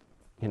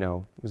 it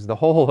was the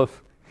whole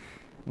of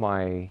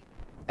my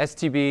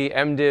STB,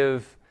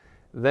 MDiv,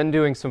 then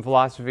doing some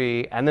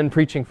philosophy, and then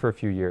preaching for a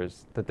few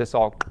years, that this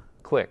all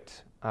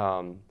clicked.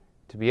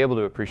 To be able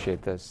to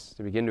appreciate this,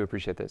 to begin to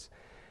appreciate this.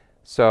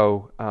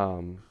 So,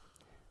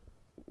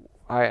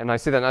 I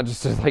say that not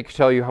just to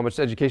tell you how much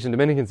education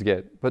Dominicans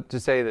get, but to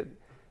say that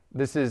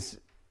this is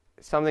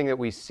something that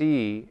we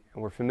see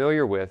and we're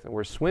familiar with, and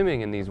we're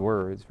swimming in these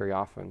words very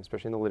often,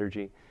 especially in the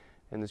liturgy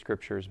and the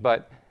scriptures.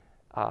 But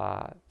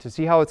to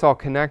see how it's all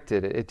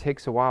connected, it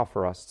takes a while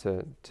for us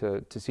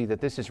to see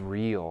that this is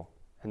real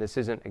And this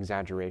isn't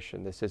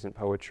exaggeration. This isn't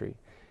poetry.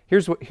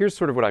 Here's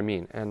sort of what I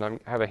mean. And I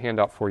have a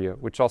handout for you,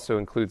 which also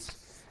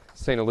includes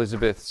St.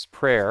 Elizabeth's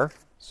prayer.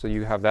 So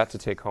you have that to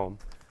take home.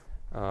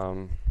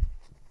 And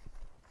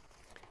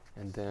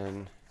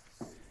then,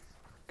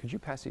 could you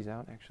pass these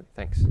out, actually?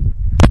 Thanks.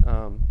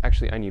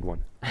 Actually, I need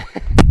one.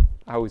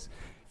 I always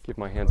give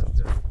my hands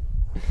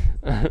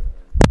out.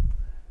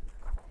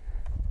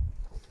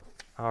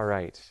 All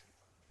right.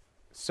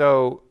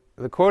 So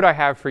the quote I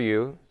have for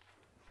you,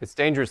 it's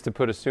dangerous to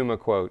put a Summa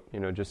quote,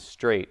 just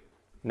straight,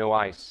 no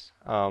ice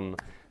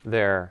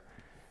there.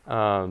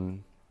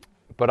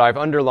 But I've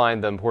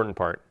underlined the important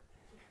part.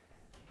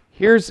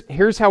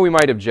 Here's how we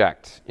might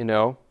object,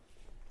 When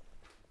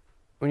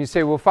you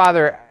say, well,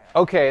 Father,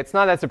 okay, it's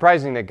not that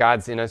surprising that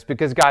God's in us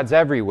because God's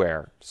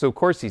everywhere. So, of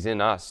course, he's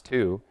in us,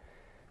 too.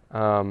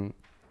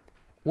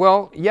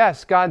 Well,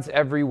 yes, God's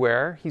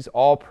everywhere. He's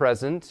all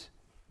present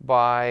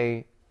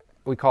by,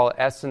 we call it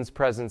essence,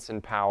 presence,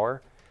 and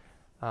power.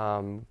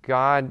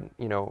 God,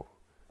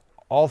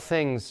 all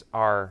things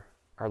are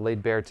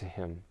laid bare to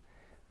him.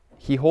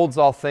 He holds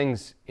all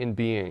things in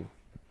being.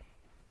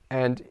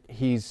 And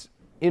he's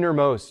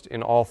innermost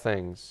in all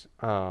things.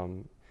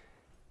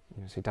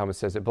 St. Thomas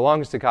says it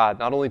belongs to God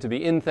not only to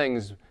be in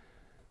things,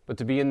 but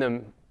to be in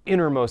them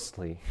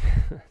innermostly.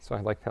 So I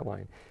like that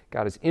line.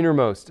 God is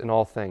innermost in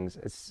all things.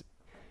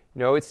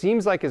 It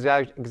seems like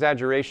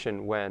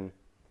exaggeration when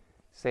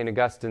St.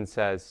 Augustine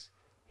says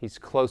he's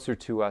closer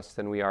to us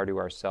than we are to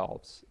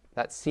ourselves.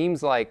 That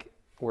seems like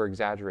we're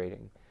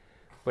exaggerating.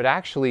 But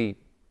actually,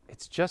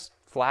 it's just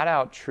flat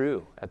out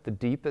true at the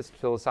deepest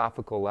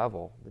philosophical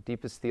level, the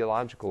deepest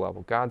theological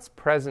level. God's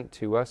present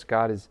to us.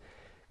 God is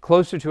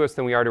closer to us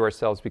than we are to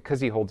ourselves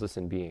because he holds us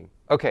in being.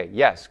 Okay,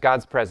 yes,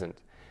 God's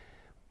present.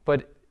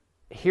 But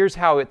here's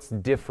how it's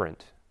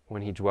different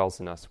when he dwells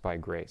in us by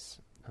grace.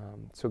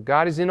 So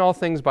God is in all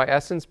things by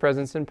essence,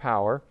 presence, and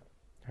power.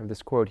 I have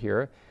this quote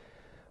here.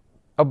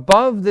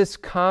 Above this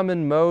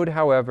common mode,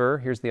 however,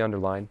 here's the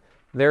underline,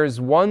 there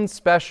is one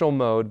special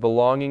mode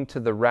belonging to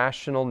the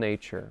rational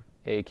nature,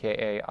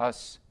 a.k.a.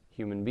 us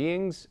human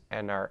beings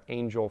and our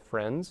angel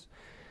friends,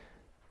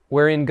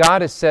 wherein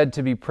God is said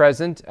to be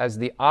present as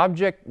the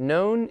object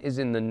known is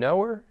in the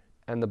knower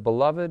and the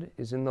beloved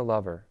is in the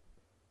lover.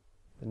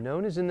 The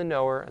known is in the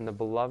knower and the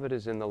beloved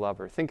is in the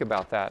lover. Think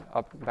about that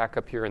back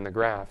up here in the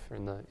graph,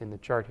 in the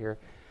chart here.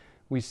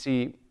 We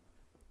see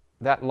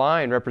that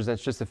line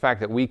represents just the fact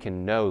that we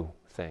can know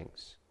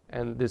things.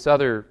 And this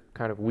other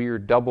kind of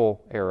weird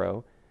double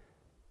arrow,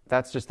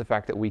 that's just the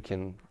fact that we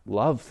can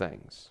love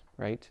things,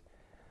 right?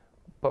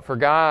 But for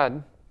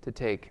God to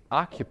take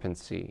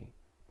occupancy,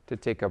 to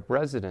take up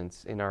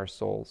residence in our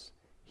souls,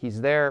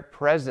 he's there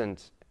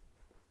present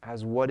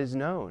as what is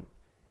known.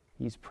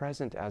 He's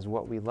present as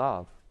what we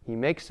love. He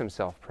makes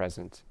himself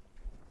present.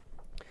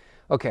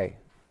 Okay,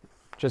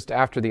 just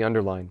after the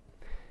underline.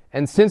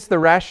 And since the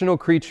rational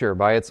creature,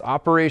 by its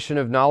operation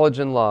of knowledge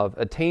and love,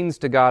 attains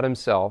to God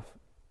himself,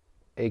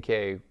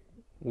 aka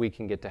we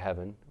can get to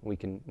heaven, we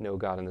can know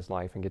God in this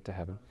life and get to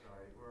heaven.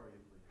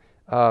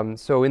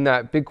 So in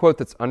that big quote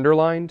that's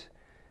underlined,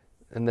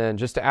 and then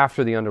just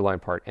after the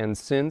underlined part, and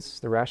since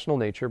the rational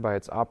nature, by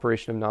its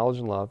operation of knowledge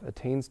and love,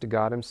 attains to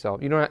God himself.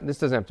 This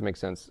doesn't have to make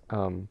sense,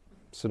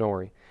 so don't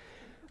worry.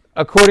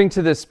 According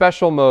to this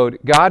special mode,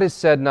 God is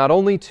said not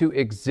only to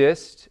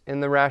exist in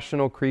the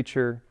rational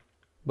creature,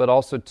 but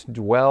also to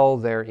dwell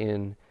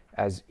therein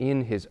as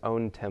in his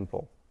own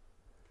temple.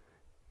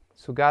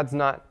 So God's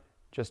not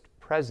just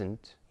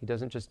present. He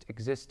doesn't just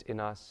exist in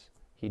us.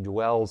 He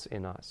dwells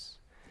in us.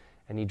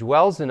 And he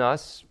dwells in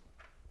us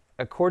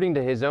according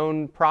to his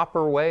own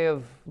proper way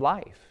of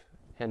life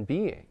and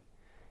being.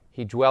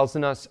 He dwells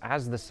in us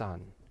as the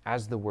Son,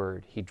 as the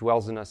Word. He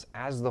dwells in us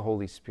as the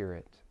Holy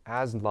Spirit,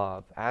 as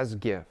love, as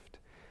gift.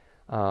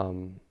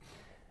 And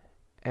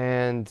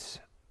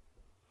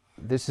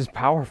this is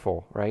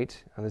powerful,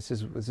 right? And this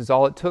is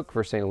all it took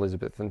for St.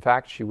 Elizabeth. In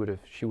fact, she would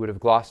have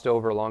glossed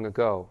over long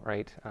ago,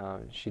 right?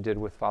 She did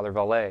with Father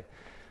Vallet.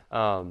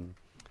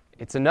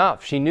 It's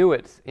enough. She knew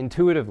it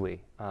intuitively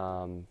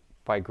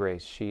by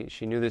grace.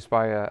 She knew this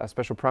by a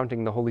special prompting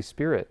of the Holy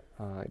Spirit.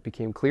 It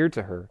became clear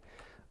to her,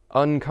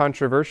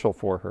 uncontroversial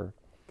for her.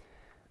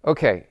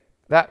 Okay,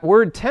 that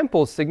word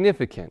temple is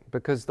significant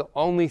because the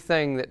only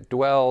thing that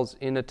dwells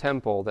in a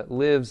temple, that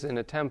lives in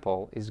a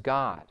temple, is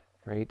God,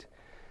 right?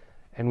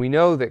 And we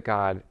know that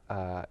God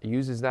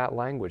uses that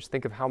language.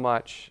 Think of how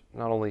much,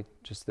 not only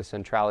just the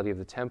centrality of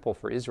the temple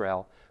for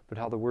Israel, but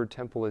how the word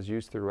temple is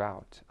used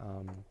throughout.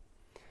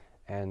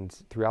 And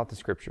throughout the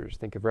scriptures.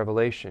 Think of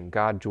Revelation,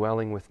 God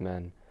dwelling with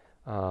men.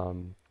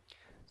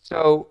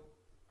 So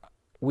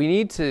we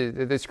need to,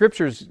 the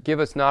scriptures give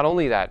us not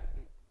only that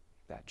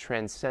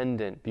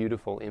transcendent,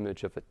 beautiful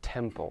image of a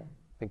temple.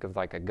 Think of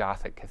like a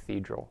Gothic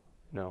cathedral,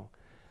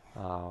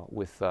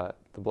 with the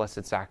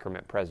Blessed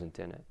Sacrament present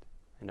in it.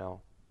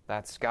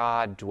 That's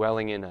God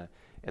dwelling in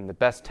the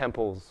best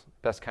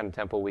kind of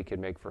temple we could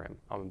make for him.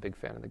 I'm a big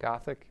fan of the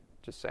Gothic,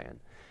 just saying.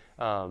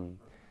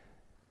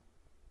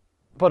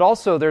 But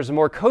also there's a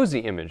more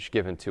cozy image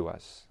given to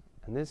us.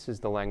 And this is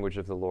the language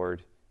of the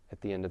Lord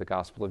at the end of the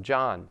Gospel of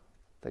John,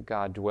 that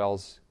God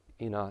dwells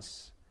in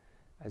us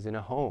as in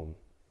a home,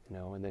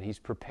 and that he's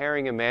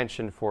preparing a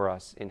mansion for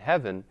us in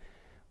heaven.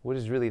 What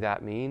does really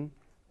that mean?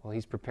 Well,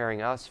 he's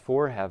preparing us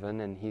for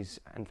heaven, and he's,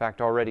 in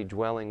fact, already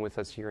dwelling with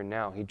us here and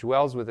now. He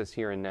dwells with us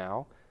here and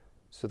now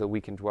so that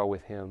we can dwell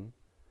with him.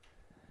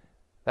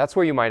 That's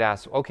where you might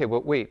ask, okay,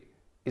 but wait,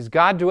 is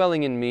God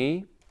dwelling in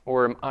me,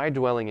 or am I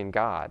dwelling in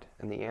God?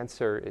 And the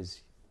answer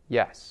is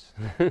yes.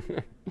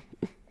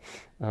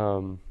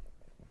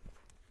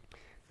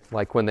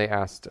 Like when they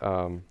asked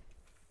Father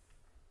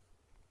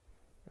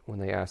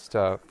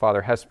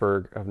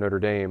Hesburgh of Notre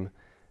Dame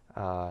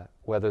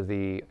whether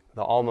the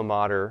alma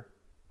mater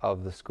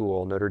of the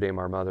school, Notre Dame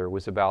Our Mother,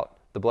 was about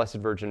the Blessed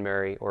Virgin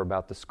Mary or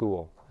about the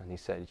school. And he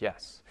said,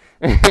 yes.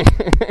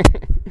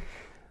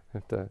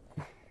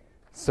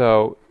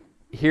 So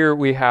here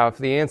we have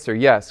the answer.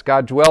 Yes,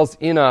 God dwells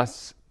in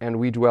us and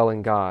we dwell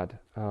in God.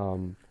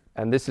 And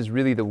this is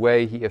really the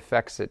way he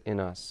effects it in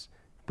us,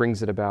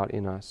 brings it about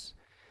in us.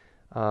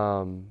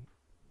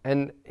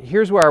 And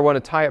here's where I want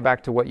to tie it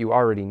back to what you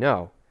already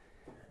know.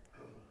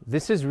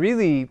 This is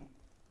really,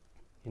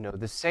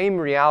 the same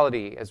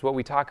reality as what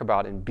we talk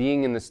about in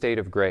being in the state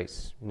of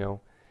grace.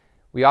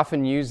 We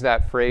often use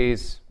that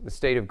phrase, the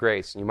state of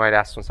grace. And you might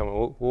ask someone,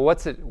 well,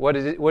 what's it? What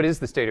is it? What is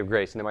the state of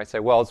grace? And they might say,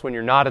 well, it's when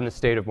you're not in the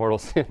state of mortal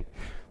sin.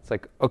 It's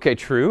like, okay,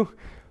 true,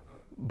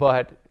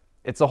 but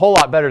it's a whole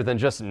lot better than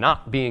just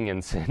not being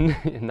in sin,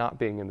 and not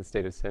being in the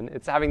state of sin.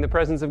 It's having the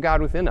presence of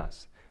God within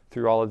us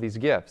through all of these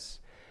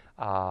gifts.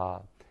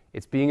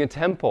 It's being a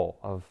temple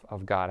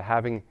of God,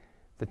 having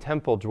the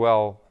temple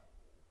dwell,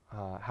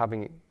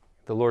 having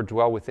the Lord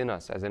dwell within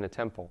us as in a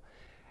temple.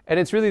 And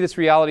it's really this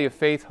reality of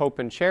faith, hope,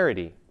 and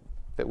charity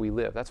that we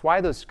live. That's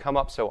why those come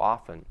up so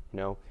often.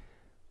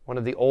 One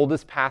of the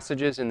oldest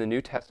passages in the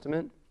New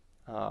Testament,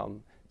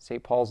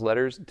 St. Paul's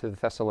letters to the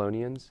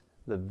Thessalonians,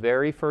 the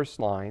very first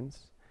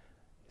lines,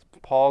 is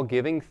Paul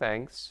giving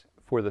thanks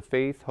for the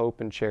faith,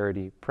 hope, and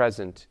charity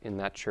present in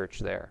that church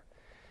there.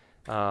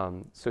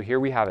 So here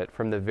we have it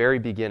from the very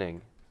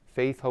beginning.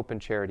 Faith, hope,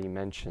 and charity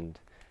mentioned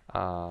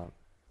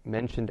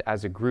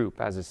as a group,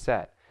 as a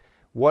set.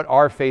 What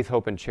are faith,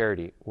 hope, and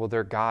charity? Well,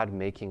 they're God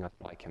making us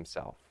like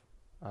himself.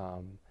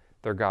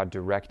 They're God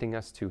directing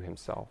us to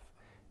himself.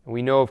 And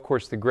we know, of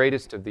course, the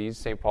greatest of these,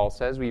 St. Paul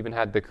says, we even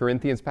had the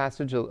Corinthians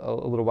passage a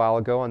little while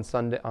ago on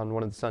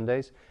one of the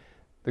Sundays.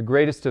 The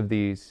greatest of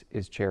these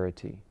is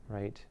charity,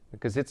 right?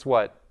 Because it's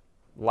what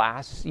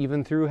lasts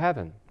even through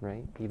heaven,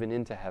 right? Even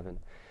into heaven.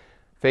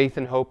 Faith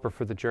and hope are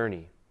for the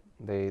journey.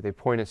 They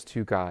point us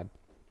to God.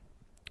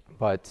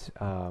 But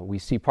we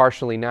see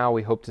partially now,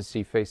 we hope to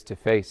see face to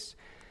face,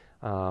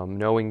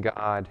 knowing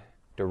God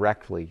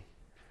directly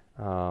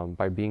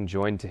by being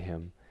joined to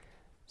him.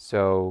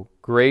 So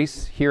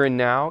grace here and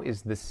now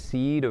is the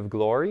seed of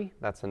glory.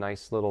 That's a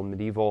nice little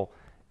medieval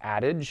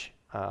adage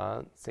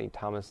St.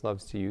 Thomas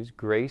loves to use.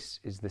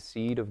 Grace is the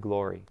seed of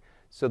glory.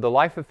 So the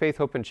life of faith,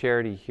 hope, and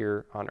charity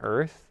here on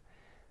earth,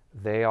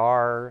 they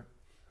are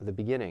the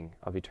beginning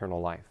of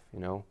eternal life.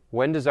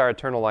 When does our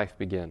eternal life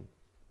begin?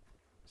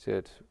 Is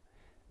it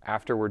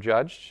after we're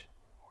judged,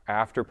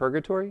 after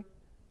purgatory,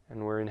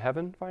 and we're in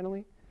heaven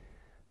finally?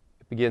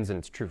 It begins in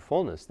its true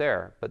fullness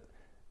there, but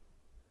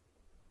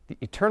the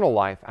eternal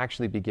life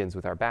actually begins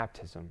with our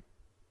baptism.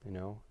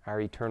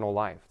 Our eternal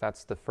life.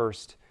 That's the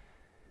first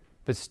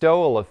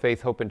bestowal of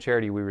faith, hope, and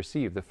charity we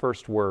receive. The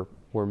first were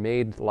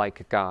made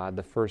like God.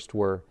 The first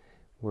were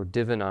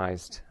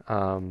divinized.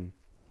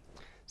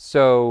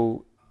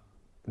 So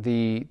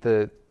the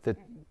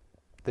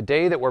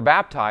day that we're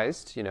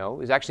baptized,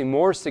 is actually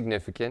more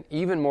significant,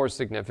 even more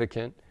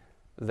significant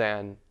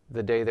than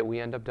the day that we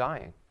end up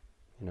dying.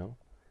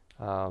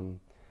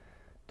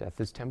 Death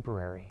is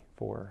temporary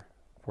for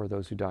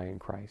those who die in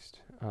Christ.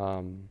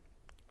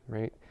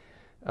 Right?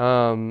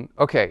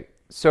 Okay,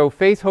 so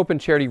faith, hope, and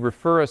charity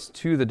refer us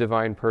to the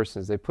divine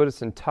persons. They put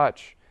us in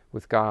touch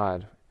with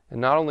God.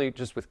 And not only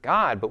just with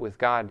God, but with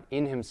God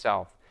in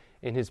himself,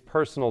 in his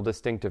personal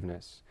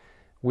distinctiveness,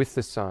 with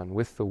the Son,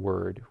 with the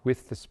Word,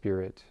 with the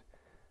Spirit,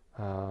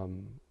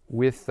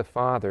 with the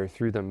Father,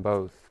 through them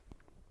both.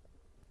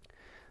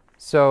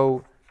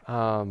 So,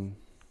 I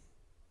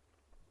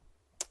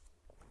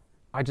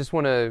just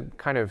want to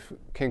kind of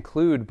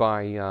conclude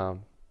by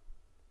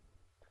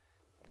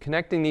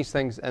connecting these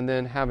things and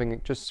then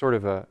having just sort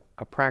of a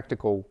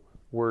practical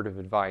word of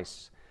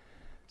advice.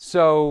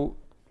 So,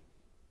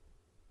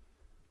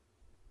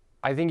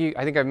 I think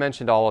I've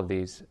mentioned all of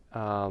these.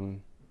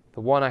 The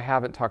one I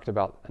haven't talked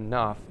about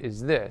enough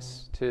is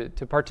this: to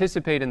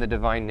participate in the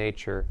divine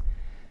nature.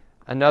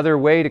 Another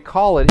way to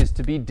call it is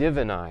to be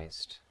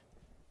divinized.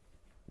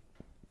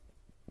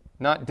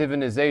 Not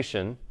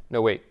divinization.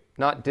 No, wait.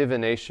 Not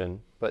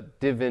divination, but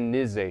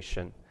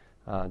divinization.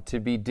 To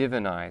be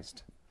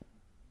divinized.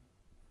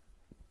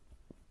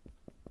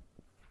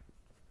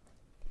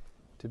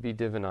 To be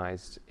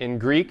divinized. In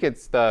Greek,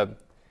 it's the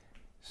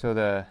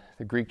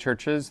Greek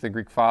churches, the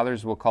Greek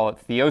fathers will call it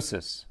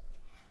theosis,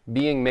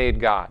 being made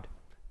God,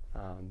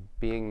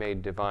 being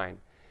made divine.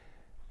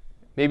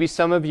 Maybe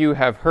some of you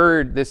have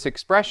heard this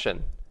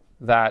expression,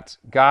 that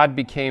God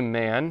became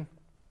man,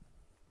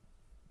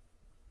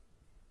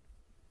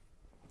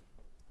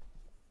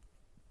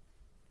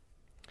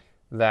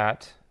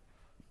 that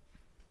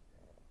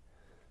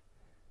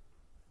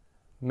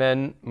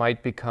men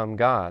might become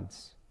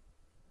gods.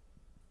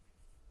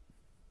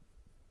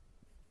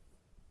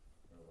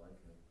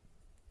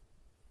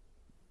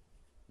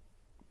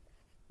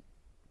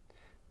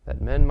 That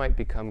men might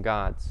become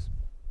gods,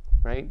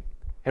 right?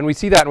 And we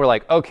see that and we're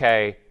like,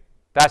 okay,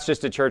 that's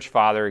just a church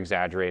father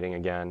exaggerating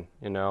again,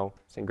 you know?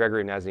 St.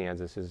 Gregory of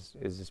Nazianzus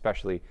is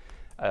especially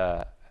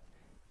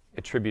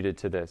attributed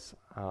to this.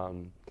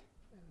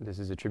 This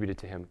is attributed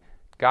to him.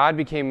 God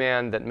became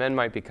man that men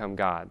might become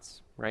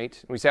gods, right?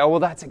 And we say, oh, well,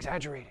 that's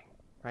exaggerating,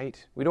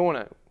 right? We don't want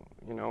to,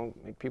 you know,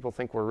 make people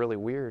think we're really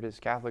weird as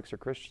Catholics or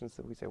Christians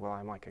that we say, well,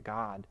 I'm like a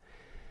god.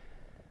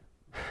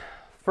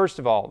 First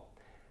of all,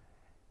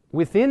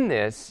 within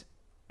this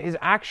is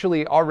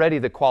actually already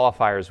the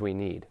qualifiers we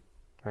need,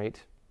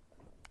 right?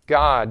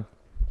 God,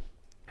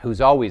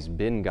 who's always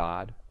been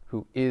God,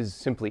 who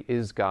simply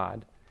is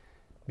God,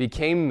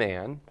 became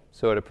man,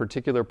 so at a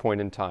particular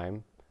point in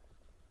time,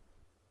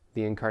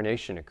 the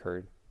incarnation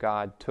occurred.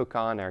 God took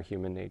on our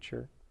human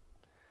nature.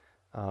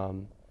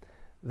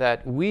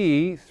 That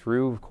we,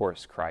 through, of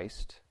course,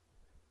 Christ,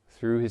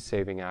 through his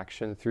saving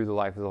action, through the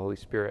life of the Holy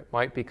Spirit,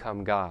 might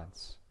become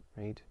gods,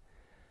 right?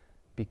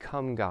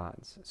 Become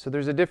gods. So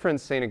there's a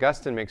difference St.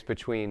 Augustine makes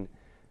between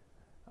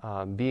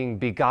being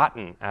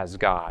begotten as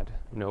God.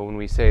 You know, when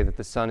we say that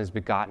the Son is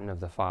begotten of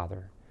the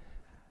Father.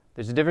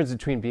 There's a difference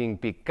between being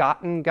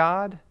begotten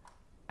God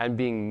and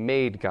being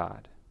made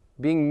God.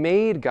 Being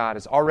made God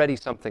is already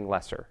something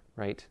lesser,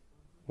 right?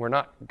 We're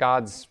not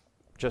gods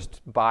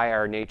just by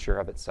our nature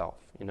of itself,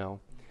 you know.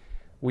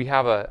 We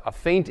have a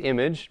faint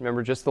image.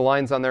 Remember, just the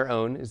lines on their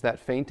own is that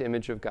faint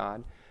image of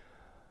God.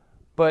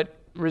 But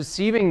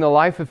receiving the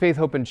life of faith,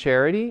 hope, and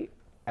charity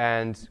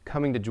and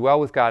coming to dwell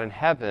with God in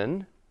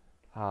heaven,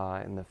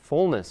 in the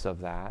fullness of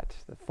that,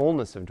 the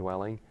fullness of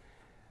dwelling,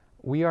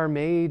 we are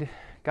made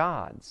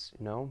gods,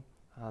 you know.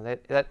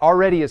 That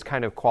already is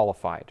kind of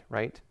qualified,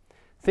 right?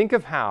 Think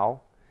of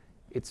how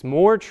it's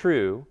more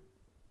true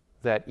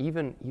that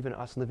even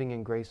us living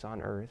in grace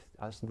on earth,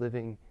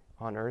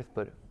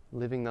 but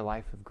living the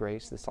life of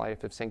grace, this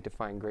life of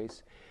sanctifying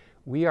grace,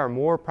 we are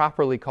more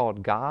properly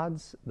called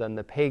gods than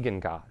the pagan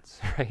gods,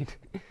 right?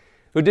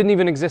 Who didn't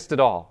even exist at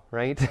all,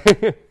 right?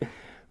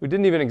 Who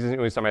didn't even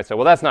exist. Somebody said,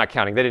 well, that's not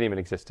counting. They didn't even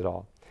exist at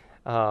all.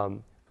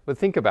 But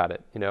think about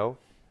it, you know.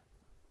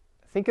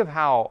 Think of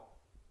how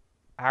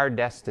our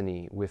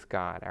destiny with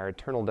God, our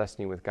eternal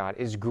destiny with God,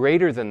 is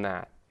greater than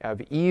that,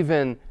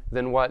 even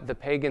than what the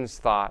pagans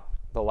thought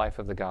the life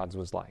of the gods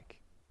was like.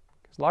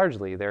 Because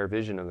largely their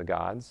vision of the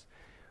gods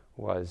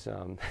was,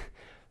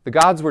 the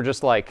gods were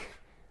just like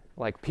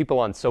people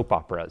on soap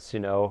operas,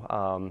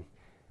 kind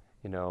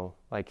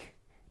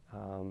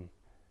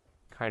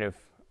of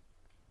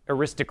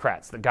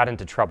aristocrats that got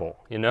into trouble,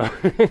 you know.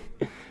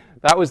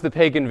 That was the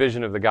pagan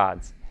vision of the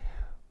gods.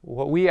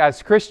 What we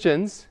as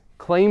Christians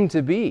claim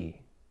to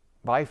be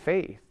by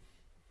faith,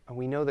 and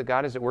we know that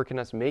God is at work in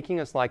us, making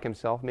us like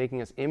himself,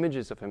 making us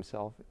images of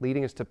himself,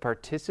 leading us to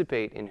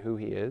participate in who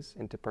he is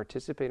and to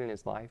participate in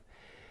his life.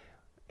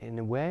 In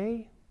a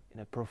way, in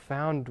a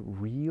profound,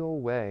 real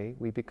way,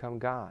 we become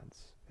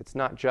gods. It's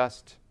not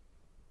just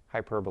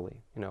hyperbole,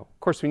 you know. Of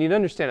course, we need to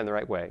understand it in the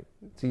right way.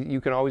 So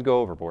you can always go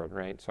overboard,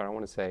 right? So I don't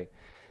want to say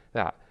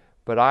that.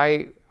 But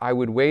I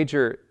would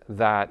wager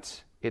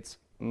that it's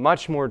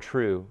much more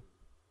true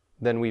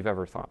than we've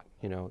ever thought,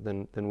 you know,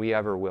 than we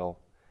ever will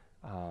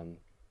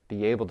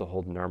be able to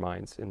hold in our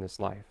minds in this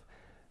life.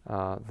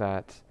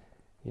 That,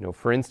 you know,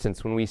 for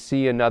instance, when we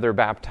see another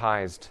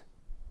baptized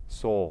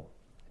soul,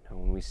 you know,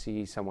 when we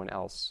see someone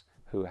else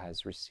who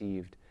has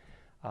received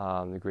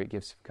the great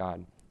gifts of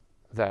God,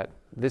 that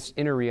this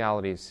inner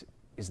reality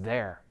is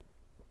there.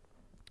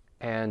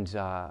 And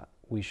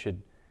we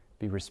should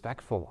be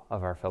respectful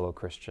of our fellow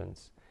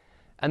Christians.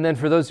 And then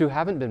for those who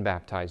haven't been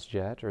baptized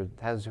yet, or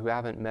those who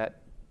haven't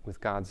met with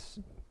God's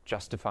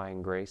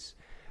justifying grace,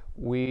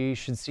 we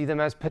should see them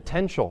as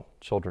potential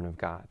children of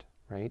God,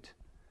 right?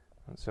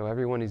 So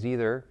everyone is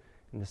either,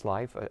 in this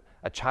life,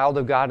 a child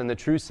of God in the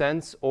true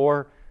sense,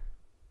 or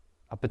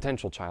a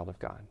potential child of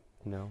God,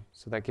 you know?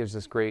 So that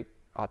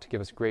ought to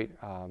give us great,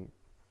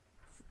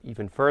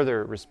 even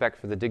further respect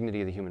for the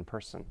dignity of the human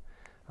person.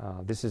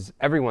 This is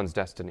everyone's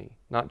destiny,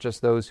 not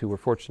just those who were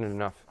fortunate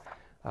enough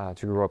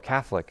to grow up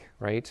Catholic,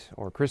 right,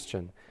 or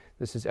Christian.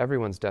 This is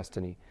everyone's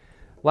destiny.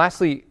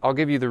 Lastly, I'll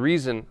give you the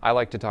reason I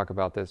like to talk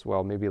about this.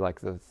 Well, maybe like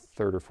the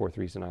third or fourth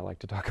reason I like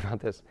to talk about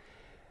this.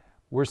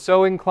 We're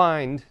so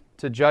inclined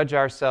to judge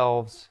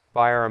ourselves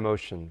by our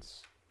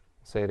emotions.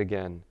 I'll say it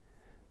again.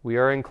 We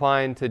are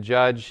inclined to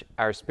judge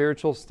our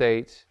spiritual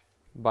state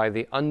by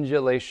the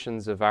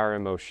undulations of our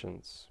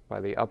emotions,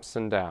 by the ups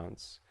and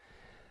downs.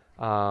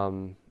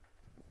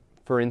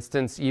 For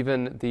instance,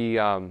 even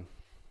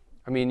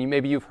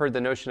maybe you've heard the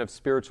notion of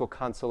spiritual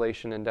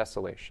consolation and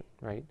desolation,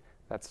 right?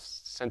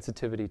 That's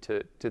sensitivity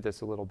to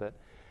this a little bit.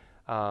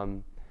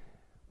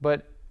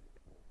 But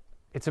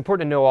It's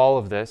important to know all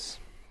of this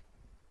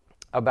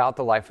about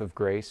the life of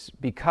grace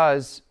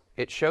because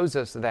it shows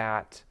us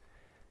that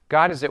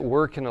God is at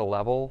work in a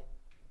level,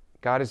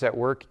 God is at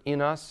work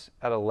in us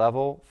at a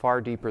level far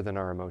deeper than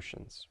our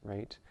emotions,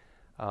 right?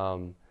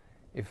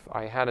 If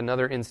I had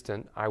another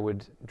instant, I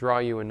would draw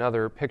you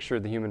another picture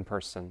of the human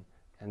person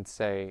and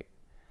say,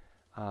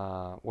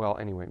 well,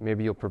 anyway,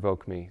 maybe you'll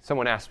provoke me.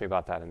 Someone asked me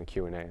about that in the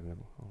Q&A, and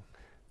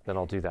then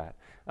I'll do that.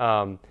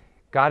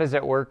 God is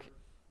at work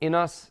in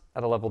us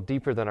at a level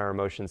deeper than our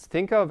emotions.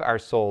 Think of our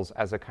souls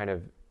as a kind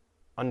of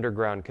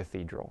underground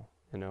cathedral,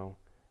 you know.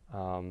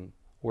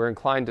 We're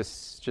inclined to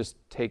just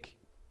take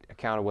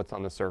account of what's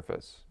on the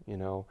surface, you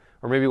know,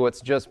 or maybe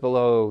what's just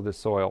below the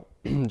soil,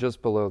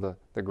 just below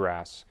the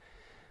grass,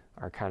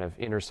 our kind of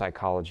inner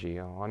psychology.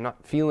 Oh, I'm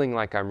not feeling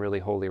like I'm really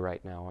holy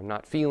right now. I'm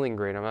not feeling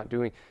great. I'm not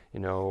doing, you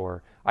know,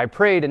 or I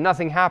prayed and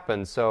nothing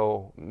happened,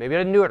 so maybe I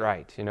didn't do it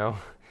right, you know.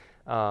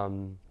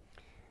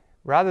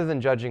 Rather than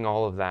judging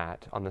all of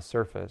that on the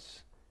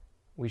surface,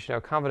 we should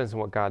have confidence in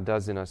what God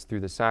does in us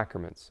through the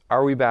sacraments.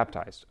 Are we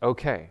baptized?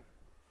 Okay.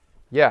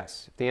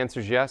 Yes. If the answer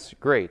is yes,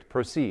 great.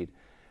 Proceed.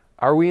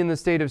 Are we in the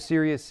state of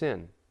serious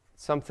sin?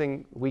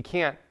 Something we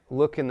can't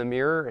look in the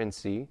mirror and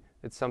see.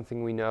 It's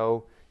something we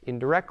know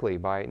indirectly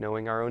by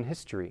knowing our own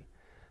history.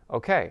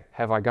 Okay.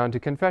 Have I gone to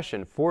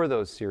confession for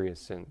those serious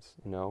sins?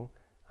 No.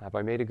 Have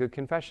I made a good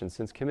confession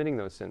since committing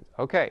those sins?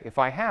 Okay. If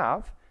I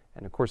have,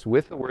 and of course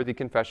with a worthy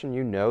confession,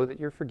 you know that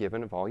you're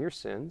forgiven of all your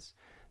sins,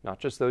 not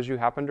just those you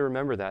happen to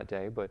remember that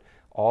day, but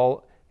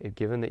all,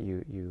 given that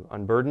you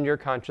unburdened your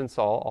conscience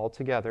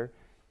altogether,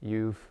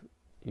 you've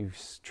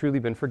truly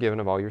been forgiven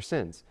of all your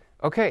sins.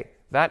 Okay,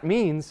 that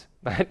means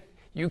that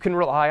you can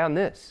rely on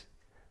this,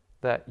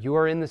 that you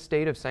are in the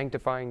state of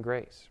sanctifying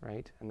grace,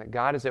 right? And that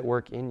God is at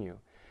work in you.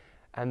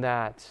 And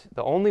that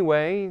the only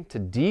way to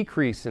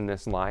decrease in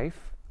this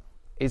life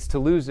is to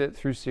lose it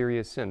through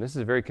serious sin. This is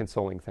a very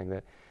consoling thing,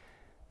 that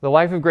the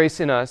life of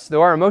grace in us,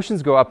 though our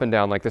emotions go up and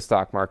down like the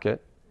stock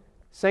market,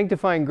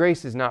 sanctifying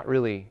grace is not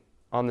really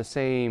on the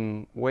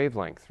same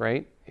wavelength,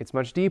 right? It's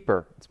much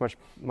deeper. It's much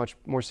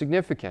more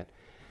significant.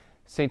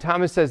 St.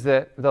 Thomas says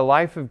that the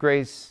life of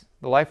grace,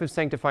 the life of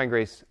sanctifying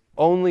grace,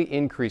 only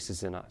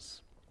increases in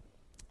us.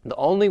 The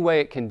only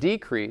way it can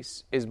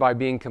decrease is by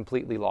being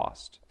completely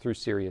lost through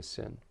serious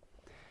sin.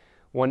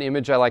 One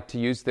image I like to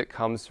use that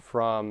comes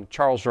from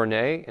Charles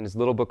Journet in his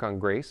little book on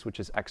grace, which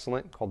is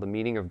excellent, called The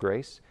Meaning of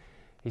Grace.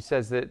 He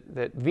says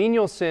that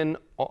venial sin,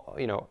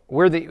 you know,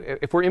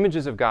 if we're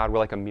images of God, we're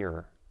like a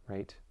mirror,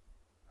 right?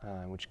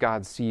 Which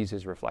God sees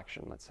his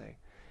reflection, let's say.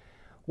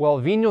 Well,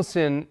 venial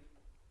sin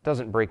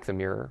doesn't break the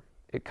mirror.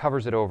 It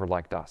covers it over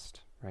like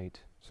dust, right?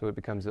 So it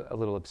becomes a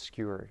little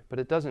obscured. But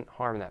it doesn't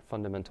harm that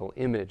fundamental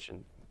image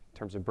in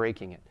terms of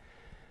breaking it.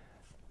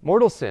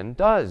 Mortal sin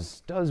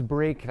does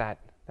break that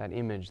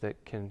image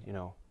that can, you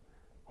know,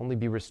 only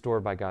be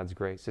restored by God's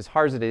grace. As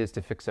hard as it is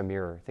to fix a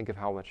mirror, think of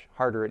how much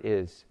harder it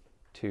is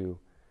to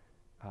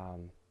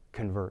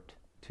convert,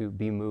 to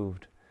be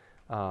moved.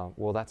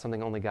 Well, that's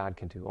something only God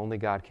can do. Only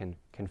God can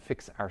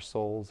fix our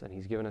souls, and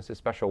he's given us a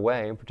special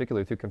way, and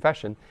particularly through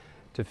confession,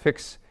 to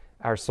fix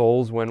our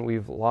souls when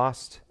we've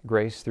lost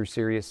grace through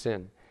serious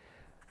sin.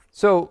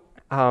 So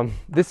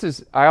this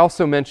is, I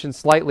also mentioned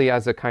slightly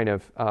as a kind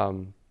of,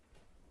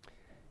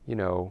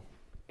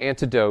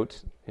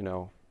 antidote,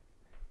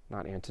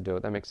 not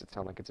antidote, that makes it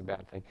sound like it's a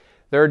bad thing.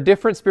 There are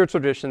different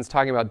spiritual traditions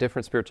talking about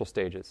different spiritual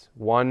stages.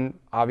 One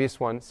obvious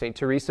one, St.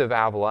 Teresa of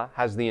Avila,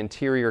 has the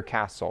interior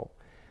castle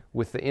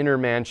with the inner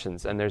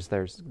mansions, and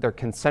they're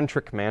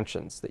concentric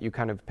mansions that you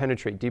kind of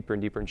penetrate deeper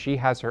and deeper, and she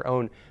has her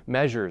own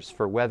measures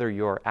for whether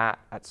you're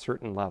at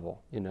certain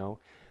level,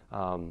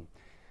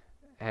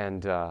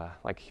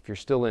 like if you're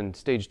still in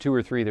stage 2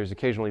 or 3, there's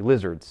occasionally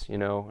lizards,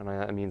 and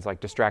that means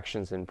like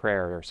distractions in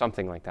prayer or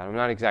something like that. I'm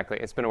not exactly,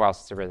 it's been a while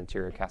since I've read the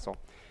interior castle.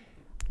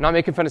 I'm not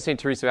making fun of St.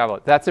 Teresa of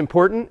Avila. That's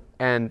important,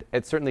 and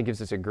it certainly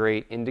gives us a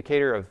great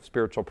indicator of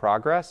spiritual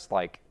progress,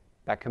 like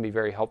that can be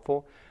very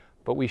helpful.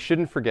 But we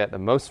shouldn't forget that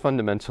most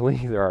fundamentally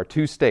there are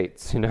 2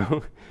 states,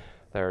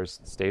 There's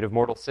the state of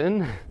mortal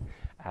sin,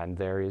 and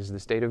there is the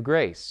state of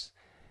grace.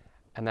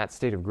 And that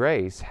state of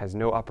grace has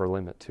no upper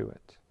limit to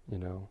it,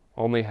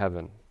 Only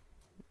heaven.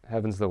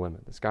 Heaven's the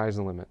limit. The sky's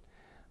the limit.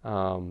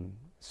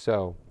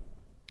 So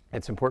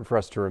it's important for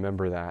us to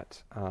remember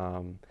that.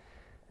 And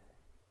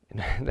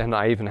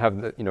I even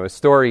have, a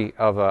story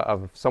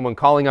of someone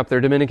calling up their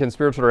Dominican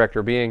spiritual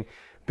director, being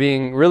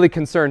really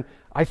concerned.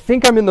 I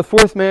think I'm in the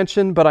 4th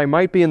mansion, but I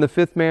might be in the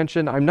 5th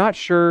mansion. I'm not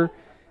sure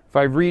if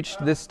I've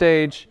reached this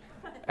stage.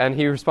 And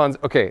he responds,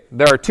 okay,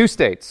 there are 2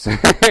 states.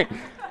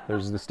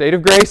 There's the state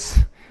of grace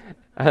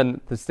and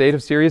the state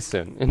of serious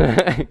sin.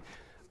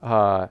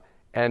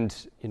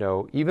 And,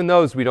 even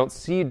those we don't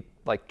see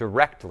like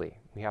directly.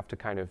 We have to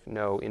kind of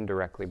know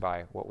indirectly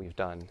by what we've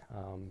done.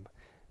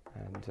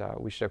 And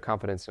we should have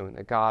confidence in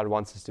that God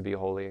wants us to be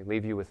holy. I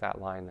leave you with that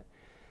line that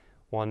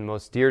one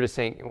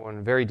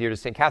very dear to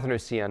St. Catherine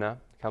of Siena,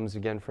 comes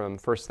again from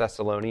 1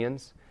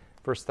 Thessalonians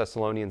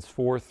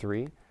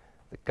 4:3,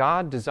 that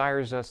God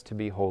desires us to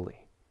be holy.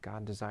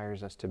 God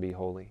desires us to be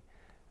holy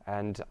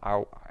And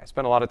I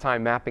spent a lot of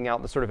time mapping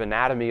out the sort of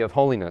anatomy of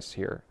holiness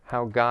here,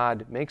 how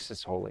God makes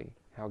us holy,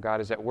 how God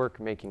is at work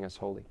making us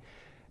holy.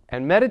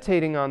 And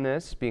meditating on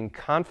this, being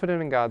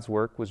confident in God's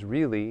work, was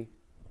really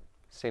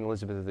St.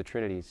 Elizabeth of the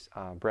Trinity's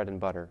bread and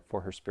butter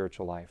for her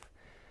spiritual life.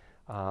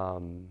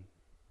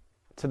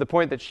 To the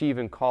point that she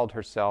even called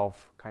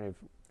herself kind of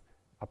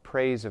a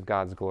praise of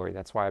God's glory.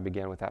 That's why I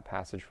began with that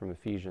passage from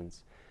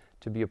Ephesians.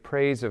 To be a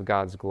praise of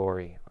God's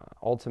glory.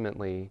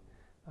 Ultimately,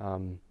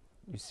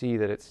 you see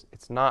that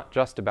it's not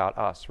just about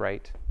us,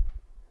 right?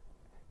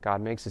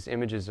 God makes us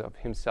images of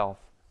himself,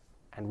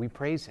 and we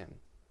praise him.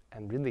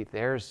 And really,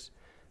 there's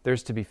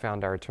to be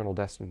found our eternal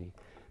destiny.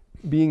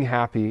 Being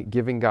happy,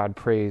 giving God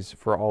praise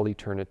for all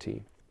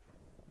eternity.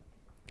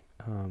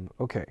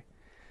 Okay,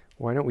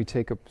 why don't we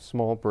take a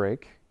small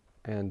break,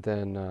 and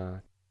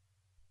then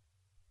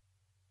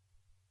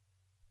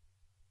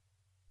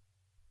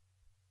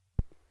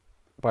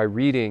by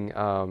reading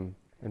and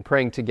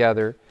praying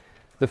together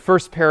the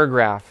first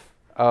paragraph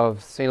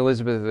of St.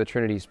 Elizabeth of the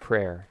Trinity's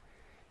prayer.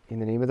 In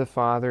the name of the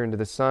Father, and to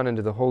the Son, and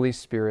to the Holy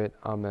Spirit.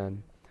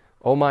 Amen.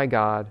 O my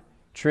God,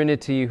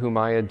 Trinity whom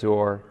I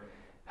adore,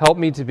 help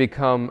me to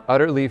become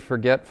utterly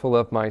forgetful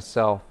of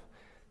myself,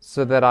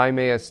 so that I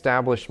may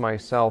establish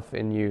myself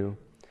in you,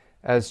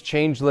 as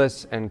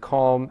changeless and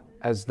calm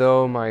as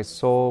though my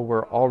soul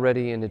were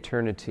already in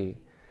eternity.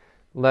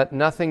 Let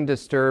nothing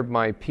disturb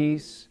my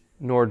peace,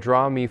 nor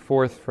draw me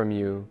forth from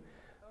you,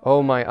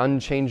 O my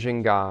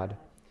unchanging God.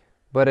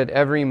 But at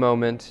every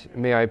moment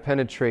may I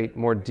penetrate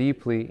more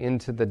deeply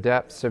into the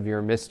depths of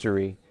your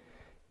mystery.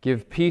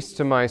 Give peace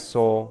to my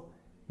soul,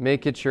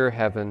 make it your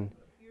heaven,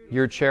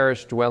 your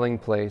cherished dwelling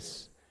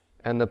place,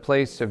 and the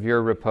place of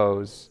your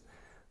repose.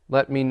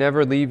 Let me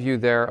never leave you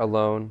there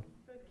alone,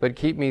 but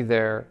keep me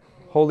there,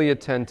 wholly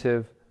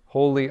attentive,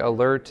 wholly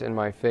alert in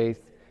my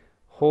faith,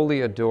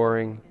 wholly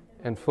adoring,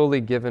 and fully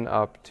given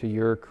up to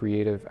your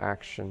creative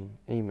action.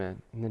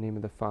 Amen. In the name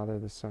of the Father,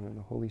 the Son, and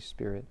the Holy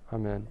Spirit.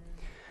 Amen.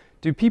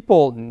 Do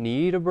people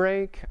need a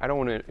break? I don't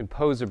want to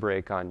impose a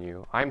break on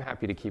you. I'm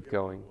happy to keep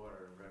going.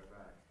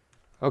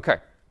 Okay.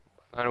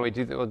 Why don't we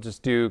do that? We'll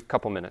just do a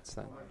couple minutes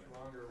then. How much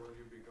longer will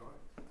you be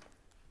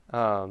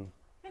going?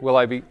 Will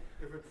I be? If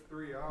it's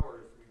 3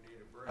 hours, we need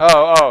a break.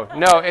 Oh,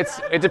 no.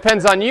 It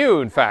depends on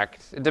you. In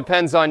fact, it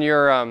depends on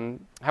your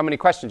how many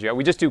questions you have.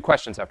 We just do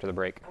questions after the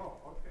break. Oh,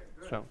 okay,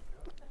 good. So.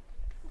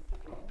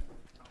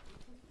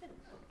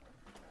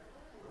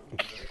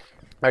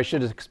 I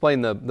should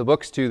explain the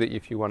books too, that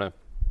if you want to.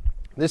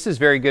 This is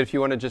very good if you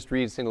want to just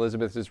read St.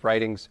 Elizabeth's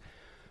writings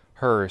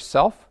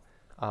herself.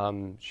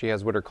 She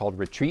has what are called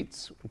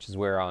retreats, which is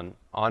where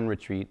on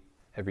retreat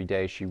every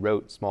day she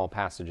wrote small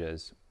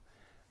passages.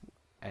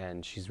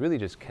 And she's really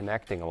just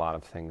connecting a lot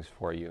of things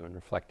for you and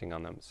reflecting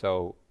on them.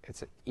 So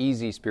it's an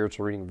easy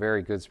spiritual reading,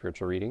 very good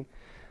spiritual reading.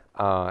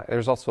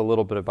 There's also a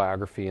little bit of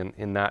biography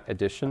in that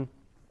edition.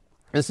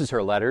 This is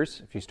her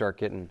letters. If you start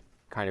getting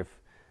kind of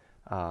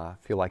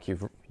feel like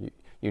you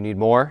need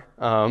more,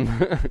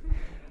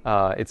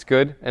 it's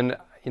good. And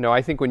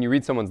I think when you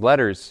read someone's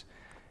letters,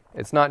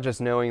 it's not just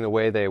knowing the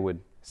way they would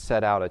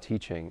set out a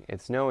teaching.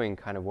 It's knowing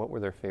kind of what were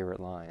their favorite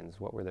lines,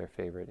 what were their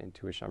favorite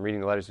intuition. I'm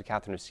reading the letters of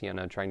Catherine of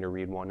Siena, trying to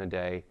read one a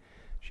day.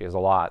 She has a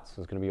lot, so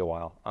it's going to be a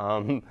while.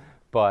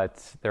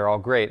 But they're all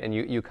great, and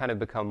you kind of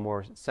become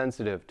more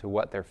sensitive to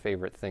what their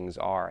favorite things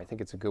are. I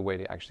think it's a good way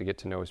to actually get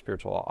to know a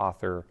spiritual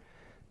author,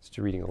 is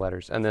to reading the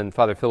letters. And then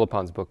Father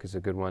Philippon's book is a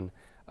good one.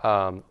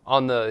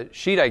 On the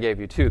sheet I gave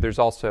you, too, there's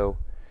also,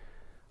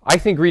 I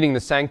think, reading the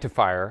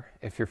Sanctifier,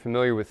 if you're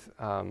familiar with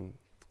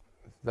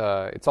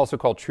it's also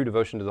called True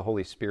Devotion to the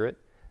Holy Spirit.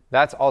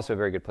 That's also a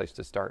very good place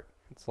to start.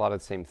 It's a lot of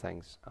the same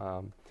things.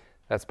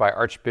 That's by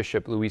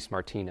Archbishop Luis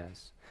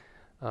Martinez.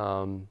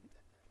 If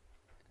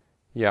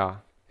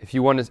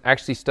you want to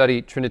actually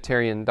study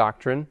Trinitarian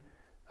doctrine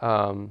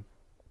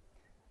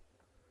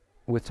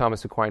with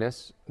Thomas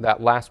Aquinas,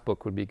 that last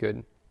book would be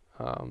good.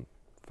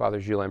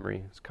 Father Gilles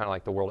Emery is kind of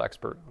like the world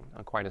expert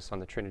on Aquinas on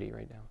the Trinity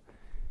right now.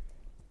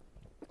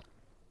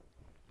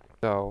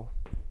 So,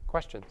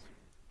 questions?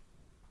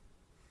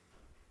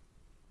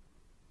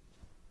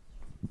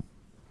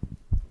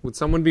 Would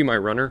someone be my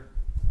runner?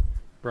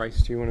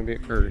 Bryce, do you want to be?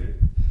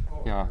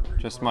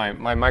 Just my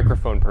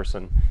microphone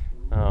person.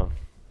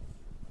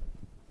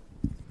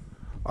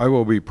 I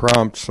will be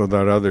prompt so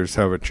that others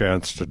have a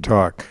chance to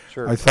talk.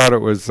 Sure. I thought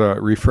it was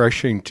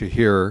refreshing to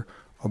hear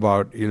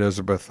about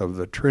Elizabeth of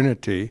the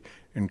Trinity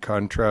in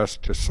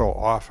contrast to so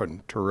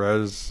often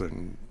Therese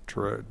and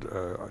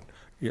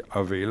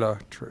Avila.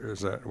 Is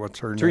that what's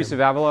her name? Teresa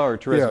of Avila or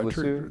Therese of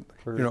Lisieux?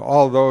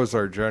 All those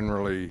are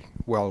generally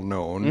well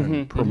known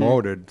and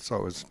promoted.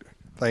 So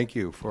thank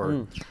you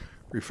for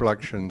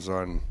reflections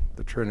on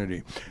the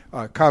Trinity.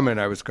 Comment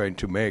I was going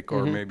to make,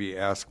 or maybe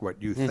ask what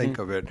you think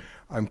of it.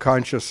 I'm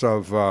conscious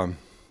of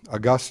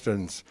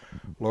Augustine's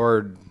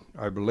Lord,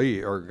 I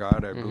believe, or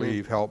God, I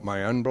believe, help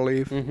my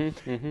unbelief.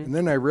 And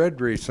then I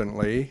read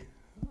recently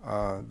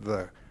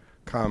the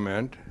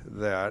comment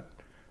that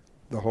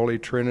the Holy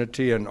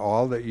Trinity and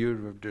all that you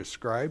have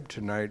described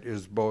tonight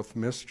is both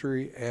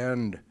mystery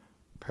and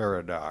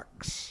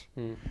paradox.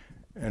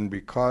 And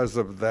because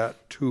of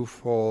that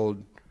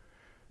twofold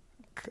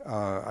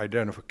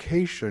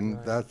identification,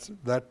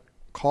 that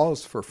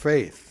calls for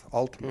faith,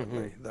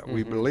 ultimately, that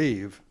we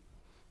believe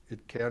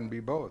it can be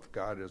both.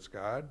 God is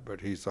God,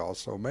 but he's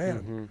also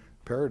man.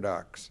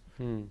 Paradox.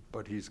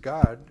 But he's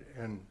God,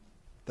 and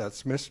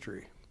that's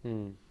mystery.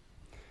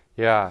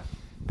 Yeah.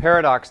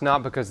 Paradox,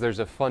 not because there's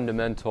a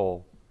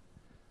fundamental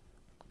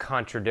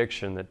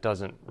contradiction that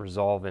doesn't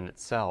resolve in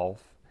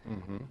itself,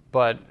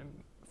 but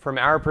from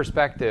our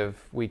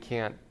perspective, we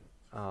can't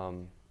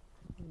know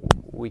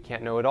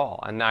it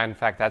all. And in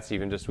fact, that's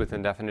even just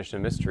within definition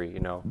of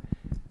mystery.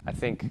 I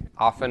think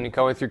often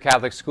going through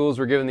Catholic schools,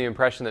 we're given the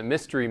impression that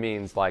mystery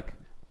means like,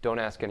 don't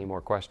ask any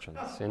more questions.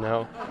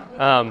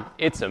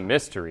 It's a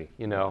mystery.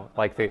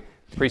 Like the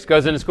priest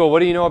goes into school. What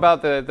do you know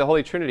about the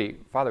Holy Trinity?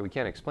 Father, we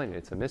can't explain it.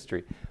 It's a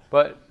mystery.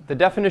 But the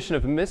definition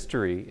of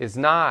mystery is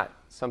not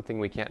something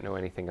we can't know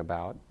anything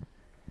about.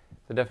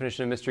 The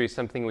definition of mystery is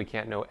something we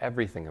can't know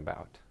everything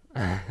about.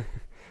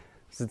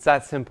 It's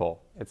that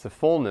simple. It's a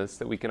fullness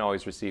that we can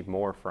always receive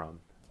more from.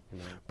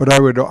 But I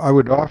would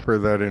offer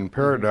that in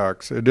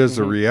paradox, it is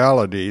a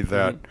reality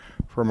that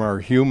from our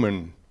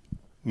human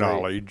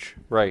knowledge,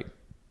 right,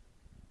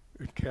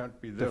 it can't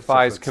be this.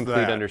 Defies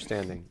complete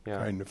understanding.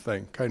 Yeah. Kind of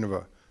thing. Kind of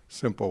a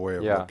simple way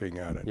of looking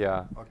at it.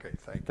 Yeah. Okay.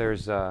 Thank you.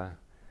 There's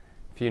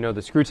if you know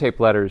the screw tape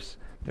letters,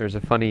 there's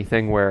a funny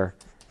thing where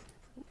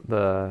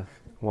the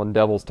one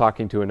devil's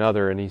talking to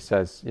another, and he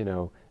says,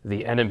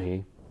 the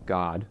enemy,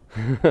 God,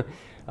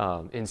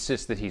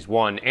 insists that he's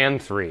 1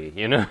 and 3,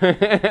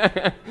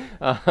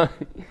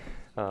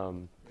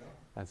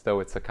 as though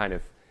it's a kind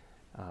of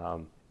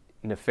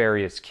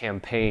nefarious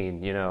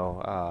campaign,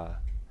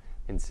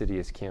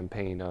 insidious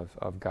campaign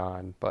of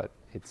God, but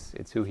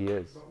it's who he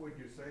is. But would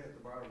you say at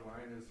the bottom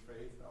line is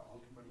faith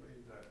ultimately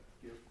that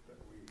gift that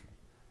we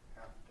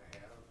have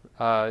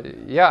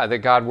to have? That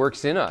God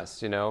works in us,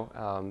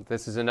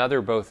 This is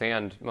another both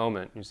and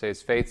moment. You say,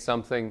 is faith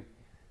something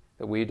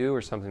that we do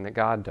or something that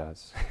God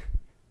does?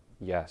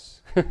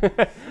 Yes.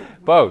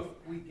 Both.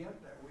 We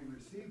get that. We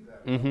receive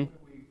that.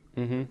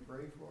 We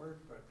pray for it,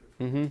 but if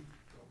we don't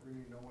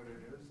really know what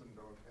it is and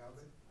don't have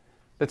it.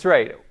 That's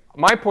right.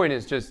 My point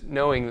is just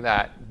knowing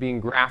that being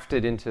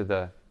grafted into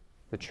the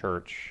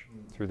church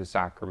through the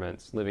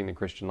sacraments, living the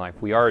Christian life,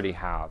 we already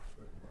have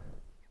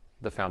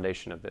the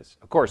foundation of this.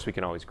 Of course, we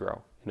can always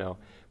grow,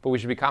 but we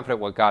should be confident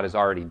what God has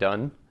already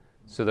done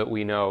so that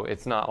we know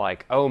it's not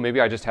like, oh,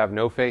 maybe I just have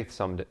no faith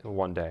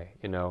one day,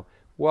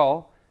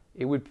 Well,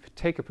 it would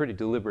take a pretty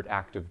deliberate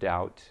act of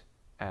doubt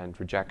and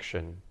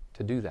rejection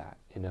to do that,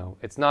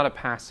 It's not a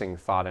passing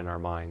thought in our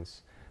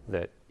minds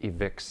that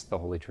evicts the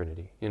Holy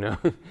Trinity,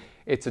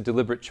 It's a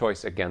deliberate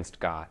choice against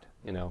God,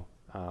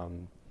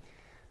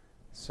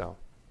 So.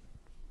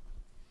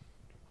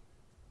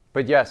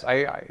 But yes,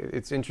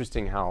 it's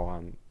interesting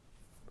how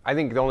I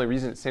think the only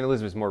reason St.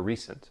 Elizabeth is more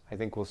recent. I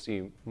think we'll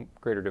see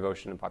greater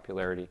devotion and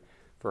popularity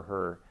for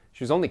her.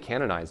 She was only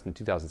canonized in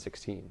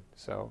 2016,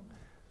 so.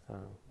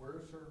 Where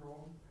is her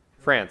home?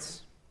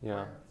 France.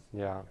 Yeah.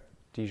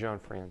 Dijon,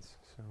 France.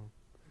 So.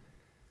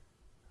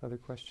 Other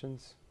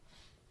questions?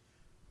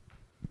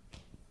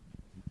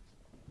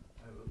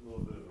 I have a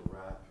little bit of a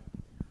rap.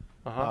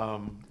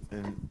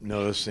 And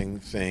noticing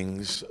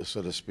things,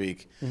 so to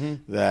speak,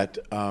 that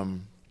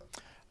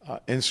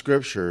in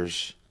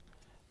scriptures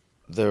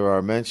there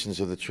are mentions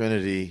of the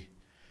Trinity.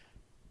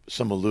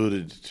 Some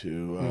alluded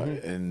to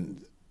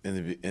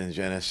in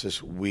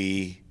Genesis.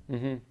 We,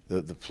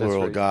 the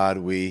plural right. God.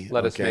 We.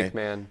 Let us make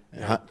man.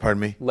 Yeah. Pardon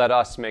me. Let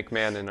us make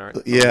man in our.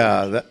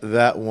 Yeah,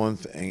 that one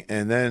thing,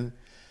 and then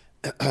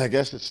I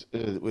guess it's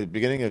the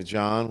beginning of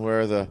John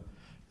where the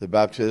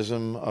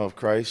baptism of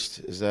Christ,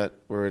 is that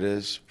where it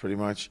is, pretty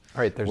much?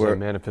 Right, there's a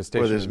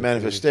manifestation. Where there's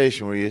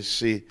manifestation, where you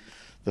see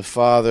the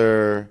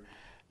Father,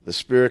 the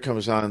Spirit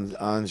comes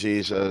on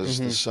Jesus,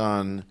 the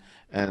Son,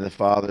 and the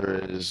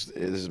Father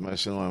is my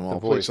sin when I'm all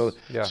pleased. So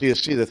you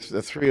see the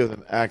three of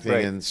them acting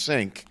in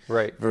sync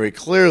very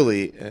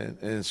clearly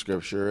in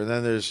Scripture. And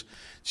then there's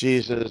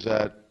Jesus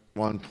at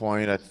one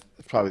point, at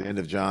probably the end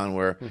of John,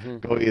 where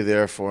go ye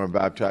therefore and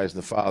baptize in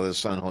the Father, the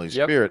Son, Holy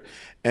Spirit.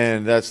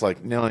 And that's like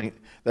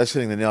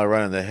hitting the nail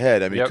right on the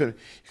head. I mean, you couldn't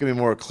be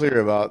more clear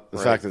about the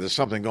fact that there's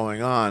something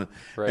going on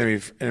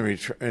in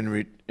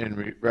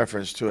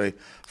reference to a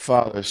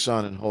Father,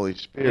 Son, and Holy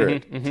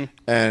Spirit.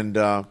 And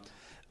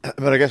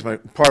but I guess my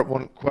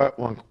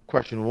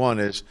question one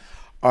is,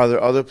 are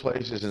there other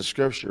places in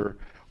Scripture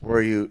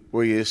where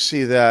you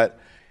see that?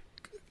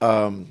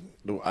 I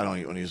don't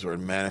want to use the word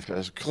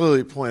manifest.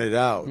 Clearly pointed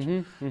out,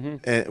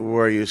 and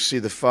where you see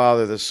the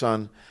Father, the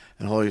Son,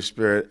 and Holy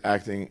Spirit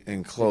acting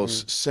in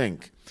close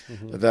sync.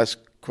 That's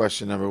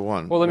question number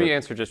one. Well, let me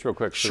answer just real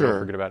quick so we don't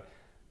forget about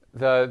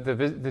it.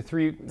 The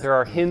three. There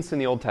are hints in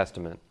the Old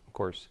Testament, of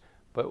course,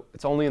 but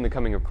it's only in the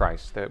coming of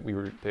Christ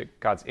that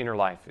God's inner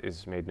life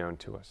is made known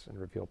to us and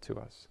revealed to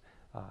us.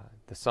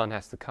 The Son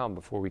has to come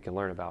before we can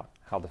learn about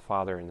how the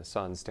Father and the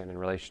Son stand in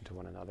relation to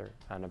one another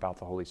and about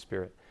the Holy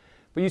Spirit.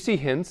 But you see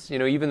hints,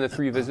 even the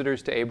three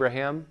visitors to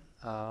Abraham.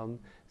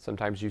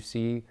 Sometimes you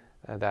see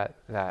that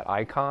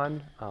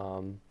icon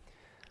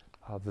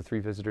of the three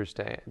visitors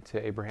to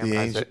Abraham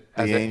as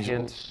a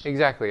hint,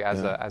 exactly,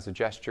 as a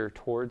gesture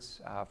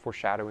towards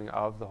foreshadowing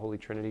of the Holy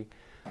Trinity.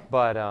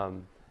 But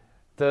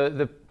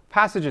the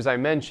passages I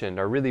mentioned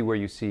are really where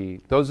you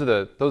see those are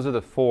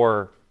the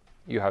four.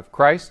 You have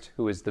Christ,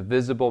 who is the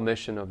visible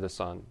mission of the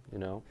Son,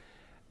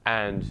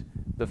 and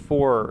the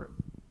four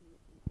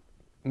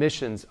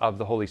missions of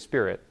the Holy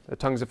Spirit: the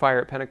tongues of fire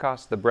at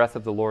Pentecost, the breath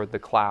of the Lord, the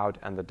cloud,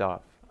 and the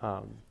dove.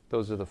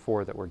 Those are the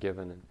four that were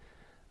given.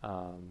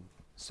 And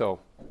so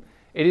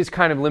it is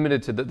kind of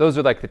limited to those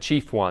are like the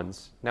chief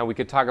ones. Now we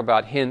could talk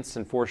about hints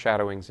and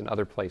foreshadowings in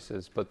other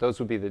places, but those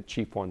would be the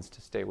chief ones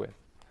to stay with.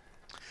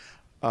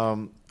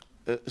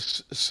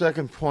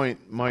 Second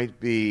point might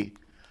be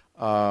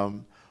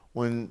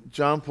when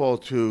John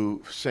Paul II,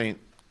 St.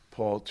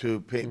 Paul II,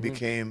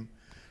 became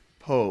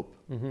Pope.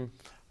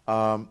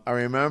 I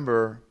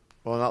remember,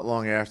 well, not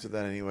long after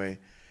that anyway,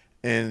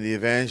 in The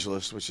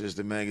Evangelist, which is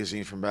the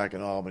magazine from back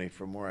in Albany,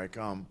 from where I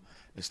come,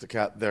 it's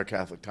their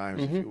Catholic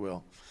Times, if you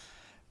will,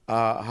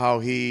 how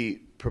he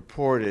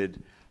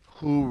purported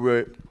who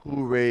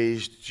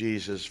raised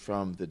Jesus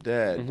from the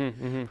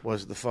dead.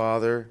 Was the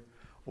Father,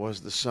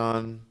 was the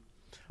Son,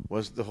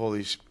 was the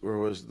Holy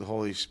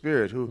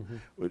Spirit? Who,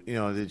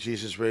 did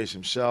Jesus raise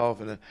himself?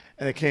 And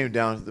it came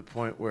down to the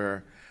point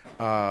where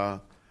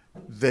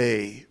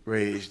they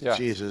raised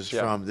Jesus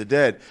from the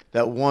dead.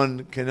 That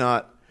one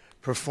cannot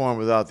perform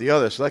without the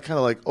other. So that kind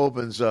of like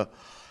opens I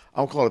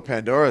don't call it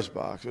Pandora's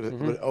box, but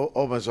it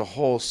opens a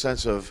whole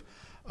sense of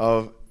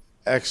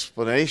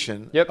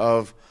explanation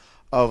of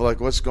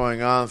like what's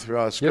going on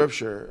throughout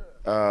Scripture.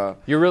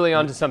 You're really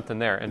onto something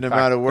there. In fact,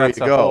 matter where you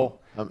go.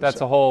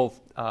 That's a whole,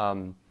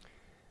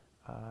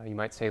 you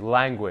might say,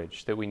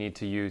 language that we need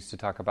to use to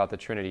talk about the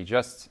Trinity.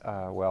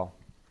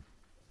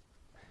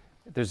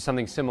 There's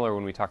something similar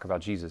when we talk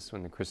about Jesus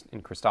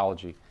in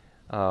Christology,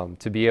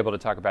 to be able to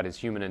talk about his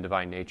human and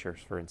divine natures,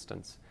 for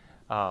instance.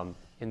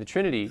 In the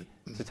Trinity,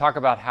 to talk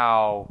about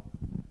how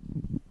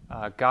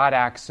God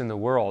acts in the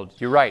world,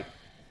 you're right.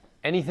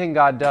 Anything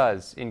God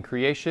does in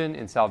creation,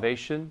 in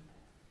salvation,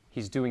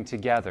 he's doing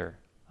together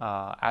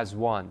as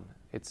one.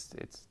 It's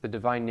the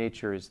divine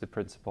nature is the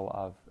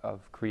principle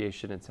of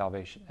creation and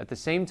salvation. At the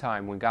same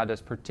time, when God does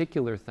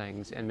particular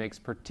things and makes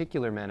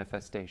particular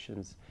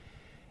manifestations,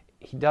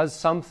 he does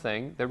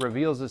something that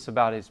reveals us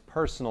about his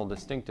personal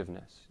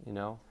distinctiveness,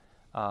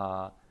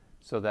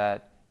 so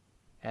that,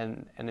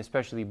 and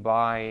especially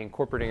by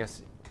incorporating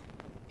us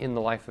in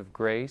the life of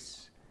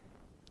grace,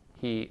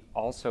 he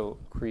also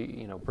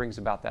brings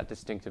about that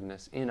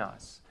distinctiveness in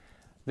us.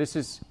 This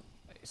is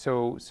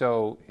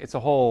so it's a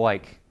whole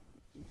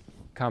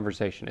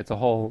conversation. It's a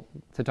whole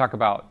to talk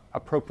about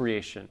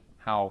appropriation,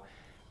 how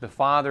the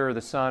Father or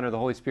the Son or the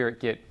Holy Spirit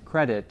get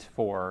credit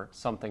for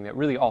something that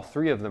really all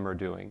three of them are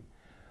doing.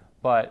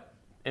 But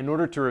in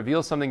order to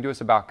reveal something to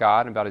us about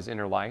God and about his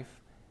inner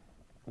life,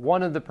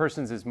 one of the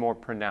persons is more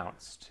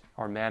pronounced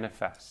or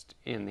manifest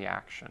in the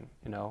action.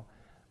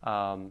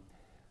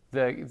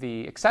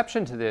 The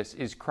exception to this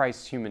is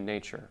Christ's human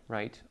nature,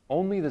 right?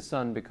 Only the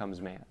Son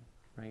becomes man,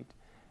 right?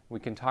 We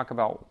can talk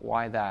about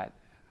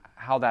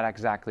how that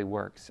exactly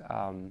works,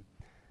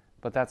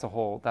 but that's the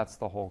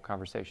whole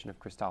conversation of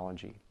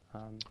Christology.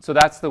 So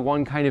that's the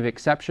one kind of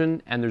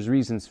exception, and there's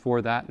reasons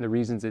for that, and the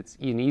reasons it's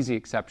an easy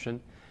exception,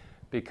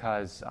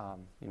 because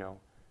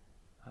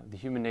the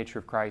human nature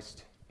of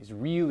Christ is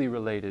really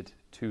related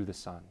to the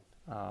Son,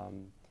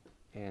 I'm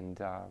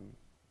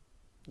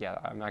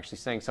actually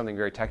saying something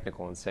very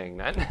technical in saying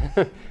that,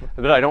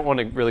 that I don't want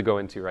to really go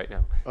into right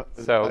now.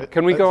 So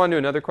can we go on to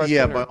another question?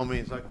 Yeah, by all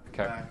means.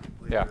 Okay.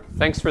 Yeah,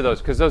 thanks for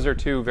those, because those are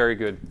two very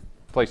good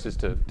places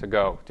to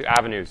go, to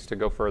avenues to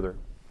go further.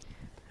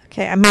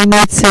 Okay, I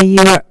might say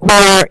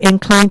we're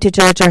inclined to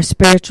judge our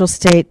spiritual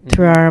state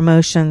through our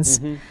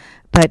emotions,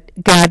 but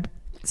God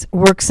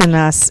works in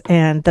us,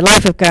 and the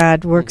life of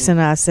God works in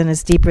us and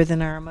is deeper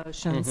than our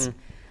emotions.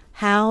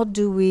 How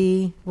do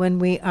we, when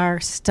we are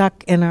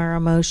stuck in our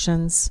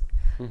emotions,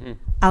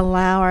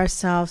 allow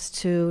ourselves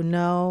to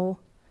know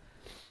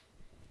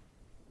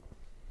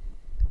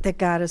that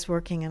God is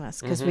working in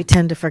us? Because we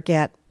tend to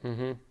forget.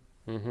 Do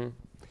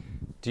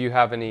you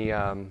have any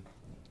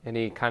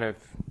kind of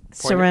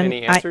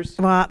any answers?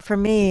 For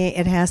me,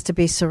 it has to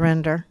be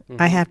surrender.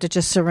 I have to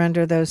just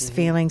surrender those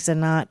feelings and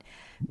not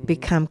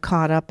become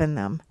caught up in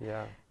them.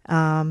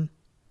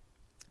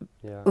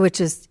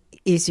 Which is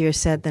easier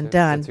said than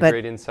done. That's a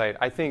great insight.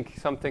 I think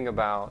something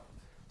about,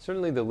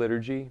 certainly the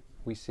liturgy,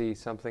 we see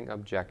something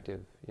objective,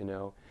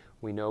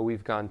 We know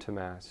we've gone to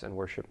Mass and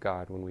worship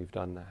God when we've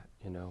done that,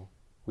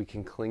 We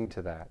can cling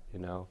to that,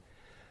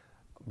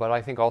 But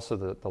I think also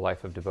the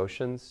life of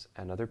devotions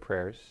and other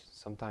prayers,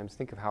 sometimes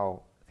think of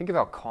how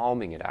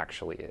calming it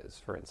actually is,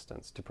 for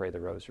instance, to pray the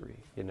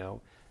rosary,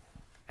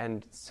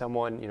 And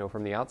someone,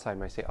 from the outside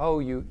might say, oh,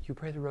 you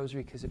pray the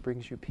rosary because it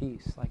brings you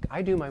peace. Like,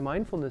 I do my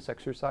mindfulness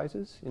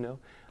exercises,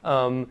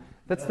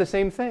 That's the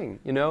same thing,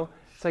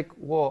 It's like,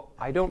 well,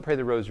 I don't pray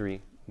the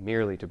rosary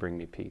merely to bring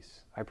me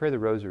peace. I pray the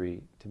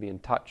rosary to be in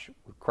touch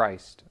with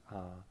Christ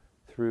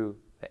through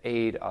the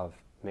aid of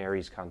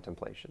Mary's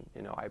contemplation.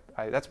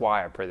 That's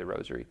why I pray the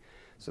Rosary,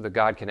 so that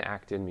God can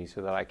act in me,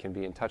 so that I can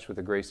be in touch with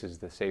the graces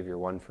the Savior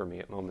won for me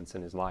at moments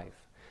in his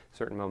life,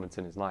 certain moments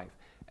in his life.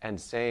 And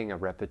saying a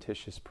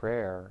repetitious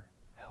prayer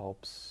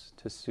helps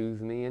to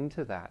soothe me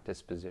into that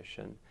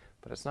disposition.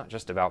 But it's not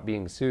just about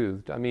being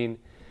soothed. I mean,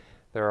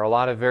 there are a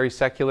lot of very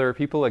secular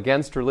people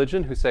against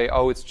religion who say,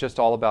 oh, it's just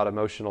all about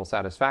emotional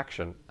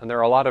satisfaction. And there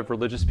are a lot of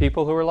religious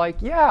people who are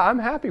like, yeah, I'm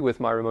happy with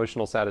my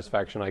emotional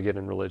satisfaction I get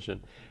in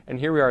religion. And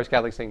here we are as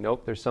Catholics saying,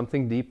 nope, there's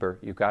something deeper.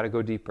 You've got to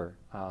go deeper.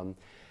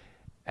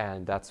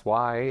 And that's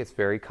why it's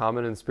very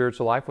common in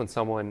spiritual life when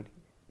someone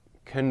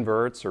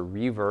converts or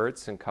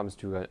reverts and comes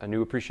to a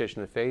new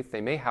appreciation of the faith,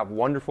 they may have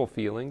wonderful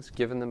feelings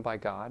given them by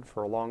God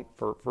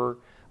for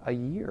a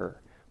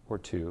year or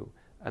two.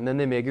 And then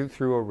they may go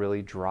through a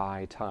really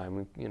dry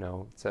time.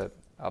 It's a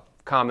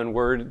common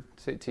word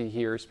to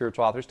hear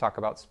spiritual authors talk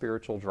about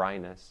spiritual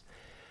dryness.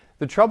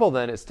 The trouble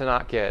then is to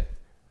not get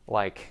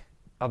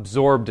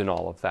absorbed in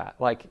all of that.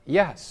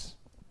 Yes,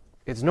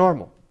 it's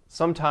normal.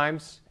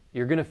 Sometimes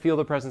you're going to feel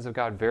the presence of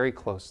God very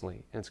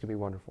closely, and it's going to be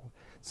wonderful.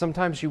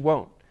 Sometimes you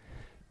won't.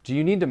 Do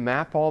you need to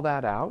map all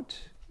that out?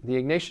 The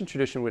Ignatian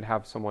tradition would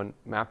have someone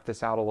map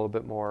this out a little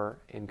bit more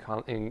in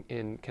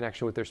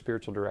connection with their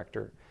spiritual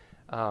director.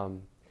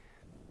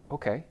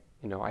 Okay,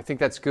 I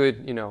think that's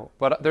good,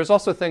 but there's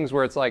also things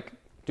where it's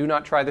do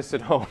not try this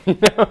at home,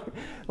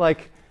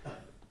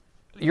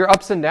 your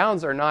ups and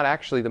downs are not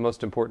actually the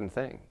most important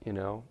thing,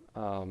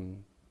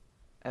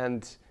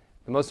 and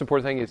the most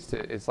important thing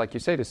is like you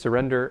say, to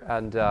surrender,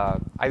 and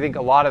I think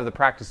a lot of the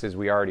practices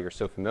we already are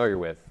so familiar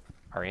with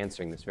are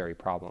answering this very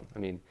problem. I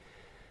mean,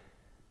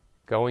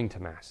 going to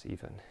Mass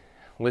even,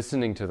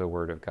 listening to the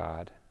Word of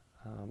God,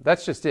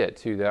 that's just it,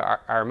 too.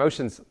 Our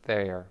emotions,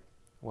 they are,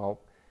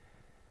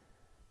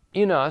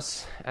 in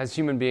us, as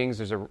human beings,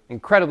 there's an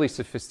incredibly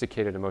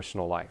sophisticated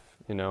emotional life,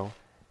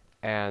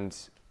 and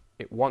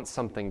it wants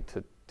something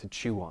to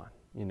chew on,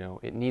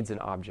 It needs an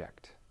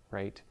object,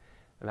 right?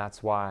 And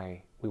that's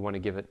why we want to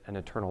give it an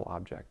eternal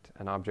object,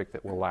 an object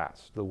that will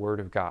last, the Word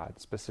of God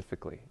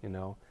specifically,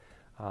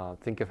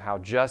 Think of how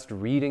just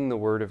reading the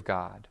Word of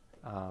God,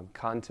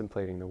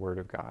 contemplating the Word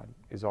of God,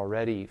 is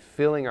already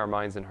filling our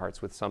minds and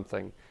hearts with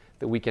something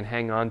that we can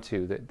hang on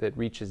to, that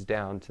reaches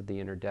down to the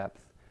inner depth,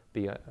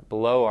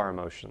 below our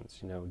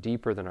emotions,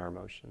 deeper than our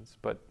emotions,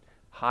 but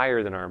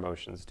higher than our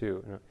emotions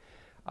too.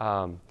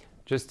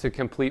 Just to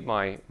complete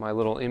my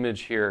little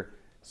image here,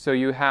 so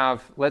you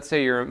have, let's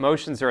say your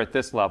emotions are at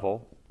this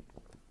level,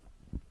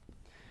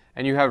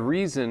 and you have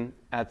reason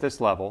at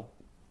this level,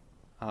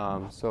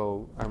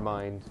 so our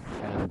mind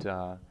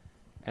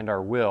and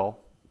our will,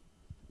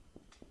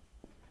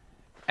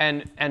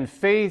 and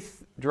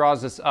faith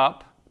draws us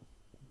up.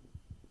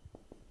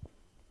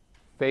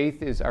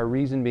 Faith is our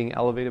reason being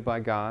elevated by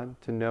God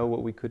to know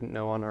what we couldn't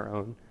know on our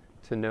own,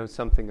 to know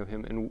something of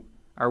Him. And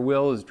our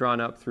will is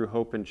drawn up through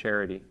hope and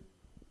charity.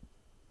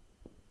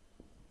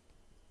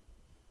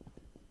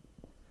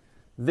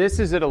 This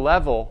is at a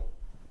level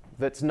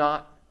that's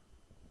not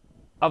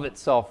of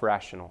itself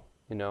rational,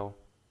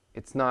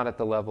 It's not at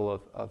the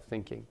level of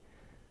thinking.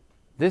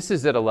 This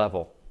is at a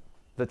level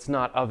that's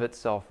not of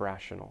itself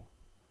rational.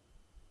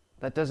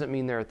 That doesn't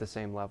mean they're at the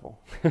same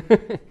level.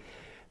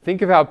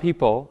 Think of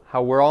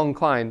how we're all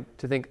inclined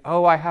to think,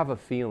 oh, I have a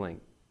feeling.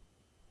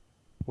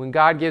 When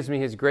God gives me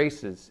His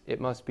graces,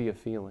 it must be a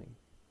feeling.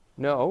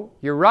 No,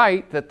 you're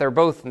right that they're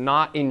both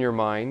not in your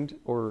mind,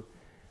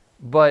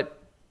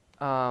 but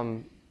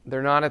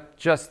they're not at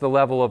just the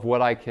level of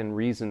what I can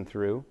reason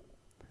through,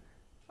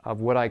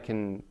 of what I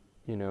can,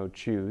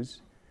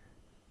 choose.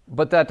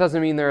 But that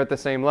doesn't mean they're at the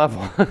same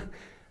level.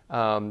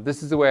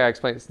 This is the way I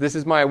explain this. This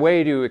is my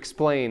way to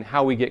explain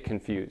how we get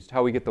confused,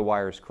 how we get the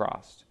wires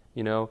crossed,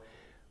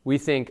 We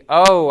think,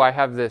 oh, I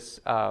have this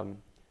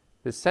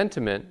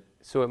sentiment,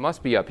 so it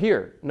must be up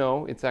here.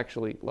 No, it's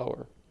actually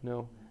lower.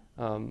 No.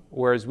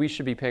 Whereas we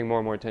should be paying more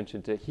and more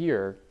attention to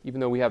here, even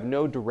though we have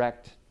no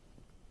direct,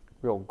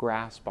 real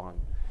grasp on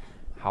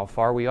how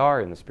far we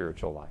are in the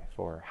spiritual life,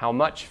 or how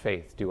much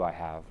faith do I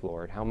have,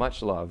 Lord? How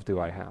much love do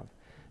I have?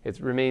 It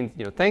remains,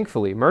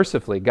 thankfully,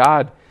 mercifully,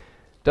 God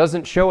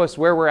doesn't show us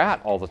where we're at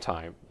all the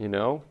time,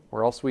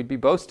 or else we'd be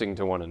boasting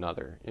to one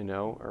another,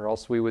 or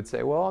else we would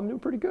say, well, I'm doing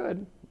pretty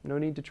good. No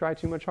need to try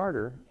too much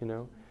harder,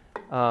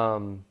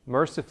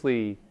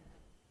 Mercifully,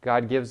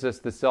 God gives us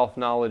the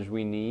self-knowledge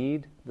we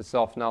need, the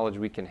self-knowledge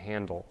we can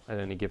handle at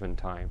any given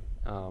time.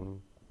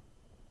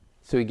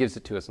 So He gives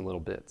it to us in little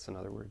bits, in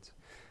other words.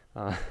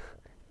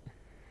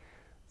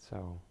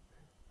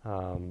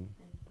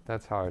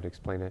 That's how I'd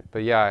explain it.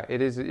 But yeah,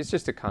 it's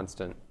just a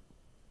constant.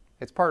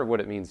 It's part of what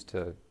it means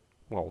to,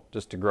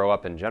 just to grow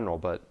up in general,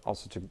 but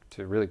also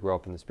to really grow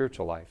up in the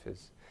spiritual life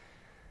is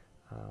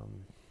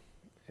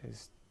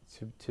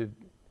to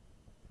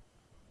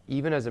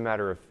even as a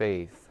matter of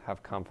faith,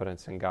 have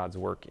confidence in God's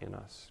work in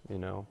us, I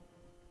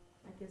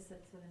guess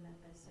that's what I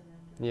meant by surrender.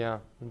 Yeah,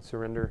 and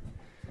surrender.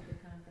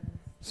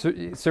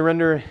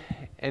 Surrender,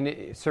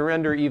 and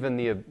surrender even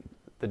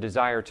the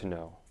desire to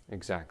know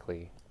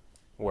exactly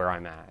where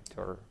I'm at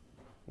or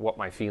what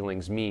my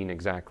feelings mean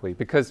exactly.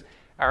 Because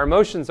our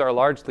emotions are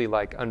largely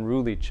like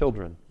unruly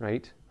children,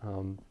 right?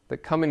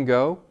 That come and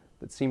go,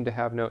 that seem to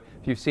have no...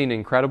 If you've seen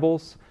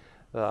Incredibles,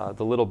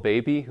 the little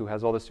baby who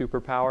has all the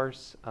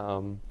superpowers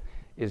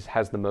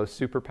has the most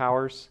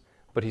superpowers,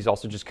 but he's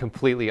also just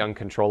completely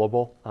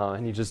uncontrollable.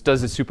 And he just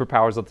does his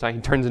superpowers all the time.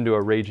 He turns into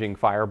a raging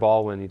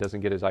fireball when he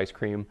doesn't get his ice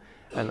cream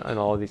and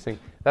all of these things.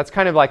 That's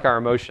kind of like our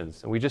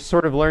emotions. And we just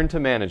sort of learn to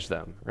manage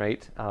them,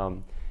 right?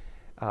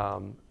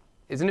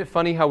 Isn't it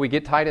funny how we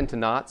get tied into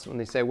knots when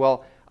they say,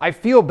 well, I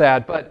feel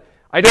bad, but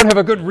I don't have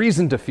a good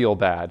reason to feel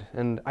bad.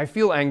 And I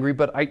feel angry,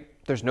 but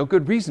there's no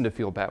good reason to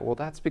feel bad. Well,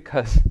 that's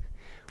because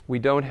we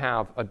don't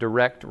have a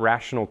direct,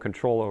 rational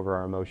control over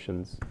our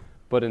emotions,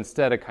 but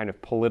instead a kind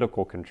of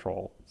political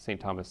control, St.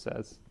 Thomas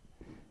says.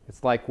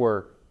 It's like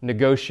we're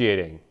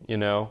negotiating, you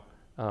know.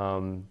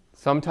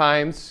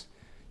 Sometimes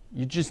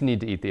you just need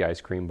to eat the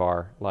ice cream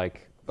bar.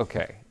 Like,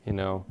 okay, you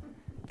know,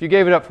 if you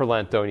gave it up for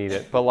Lent, don't eat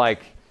it. But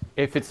like,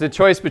 if it's the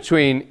choice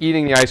between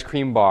eating the ice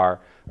cream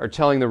bar or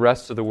telling the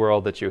rest of the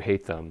world that you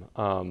hate them,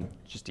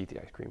 just eat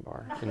the ice cream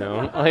bar, you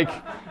know? Like,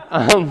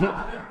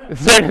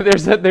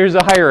 there's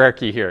a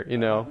hierarchy here, you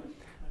know?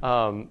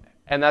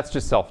 And that's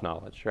just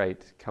self-knowledge,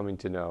 right? Coming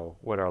to know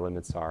what our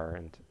limits are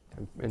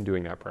and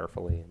doing that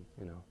prayerfully. And,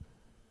 you know,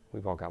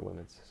 we've all got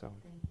limits, so,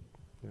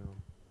 you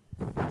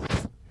know.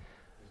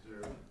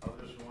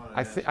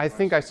 I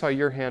think I saw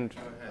your hand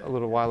a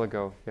little while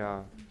ago,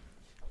 yeah.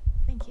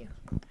 Thank you.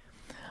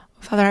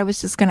 Father, I was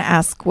just going to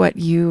ask what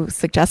you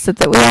suggested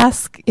that we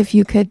ask, if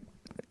you could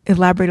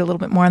elaborate a little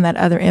bit more on that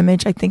other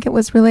image. I think it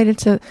was related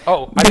to...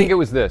 Oh, I think it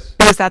was this.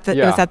 Was that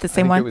the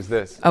same one? I think it was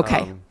this.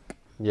 Okay.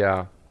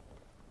 Yeah.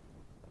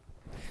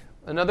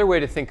 Another way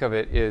to think of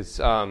it is,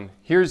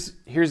 here's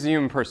the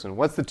human person.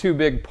 What's the two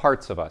big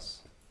parts of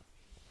us?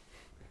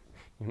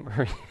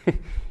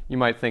 You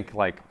might think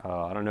like,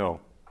 I don't know,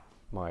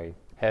 my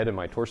head and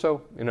my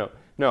torso? You know,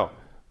 no,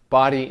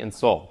 body and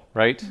soul,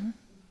 right? Mm-hmm.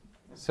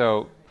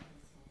 So...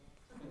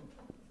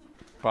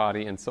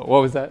 body and soul.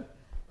 What was that?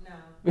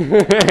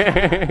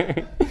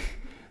 No.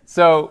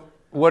 So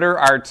what are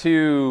our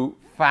two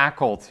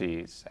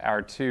faculties?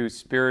 Our two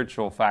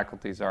spiritual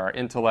faculties are our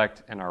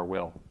intellect and our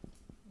will,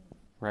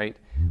 right?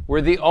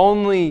 We're the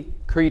only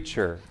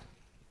creature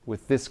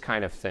with this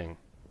kind of thing,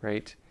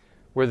 right?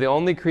 We're the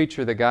only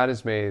creature that God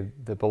has made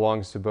that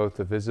belongs to both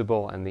the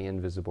visible and the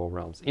invisible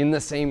realms in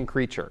the same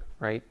creature,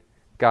 right?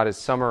 God has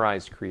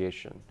summarized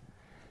creation.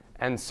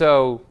 And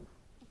so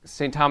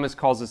St. Thomas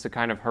calls this a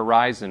kind of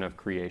horizon of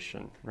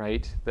creation,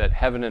 right? That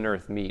heaven and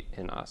earth meet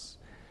in us.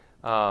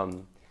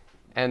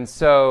 And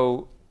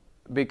so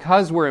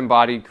because we're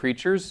embodied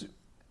creatures,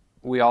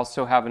 we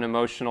also have an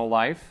emotional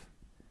life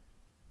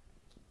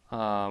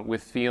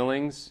with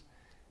feelings.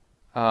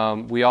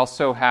 We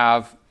also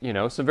have, you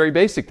know, some very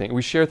basic things.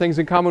 We share things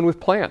in common with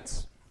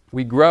plants.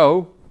 We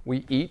grow,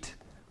 we eat,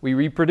 we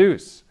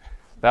reproduce.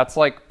 That's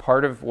like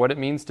part of what it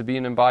means to be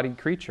an embodied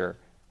creature.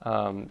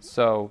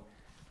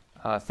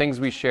 Things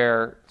we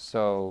share,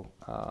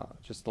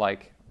 just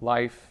like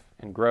life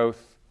and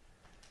growth.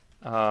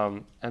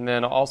 And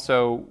then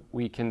also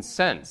we can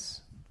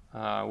sense.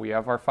 We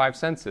have our five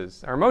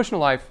senses. Our emotional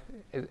life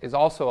is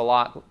also a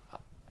lot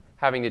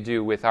having to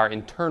do with our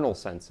internal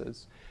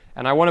senses.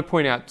 And I want to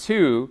point out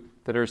two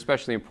that are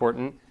especially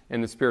important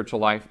in the spiritual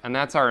life, and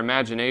that's our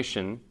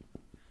imagination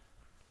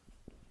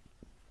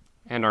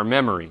and our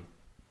memory.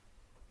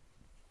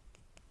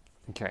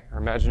 Okay, our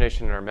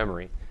imagination and our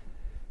memory.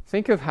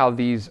 Think of how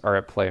these are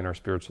at play in our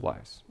spiritual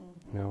lives.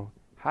 You know,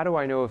 how do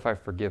I know if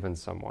I've forgiven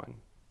someone?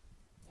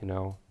 You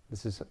know,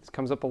 this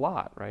comes up a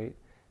lot, right?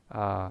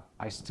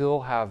 I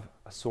still have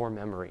a sore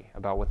memory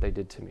about what they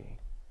did to me.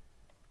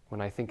 When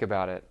I think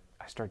about it,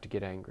 I start to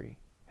get angry.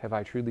 Have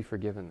I truly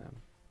forgiven them?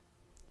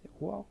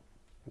 Well,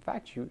 in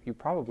fact, you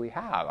probably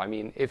have. I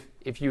mean,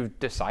 if you've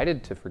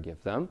decided to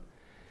forgive them,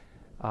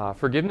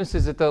 forgiveness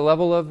is at the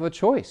level of a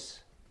choice.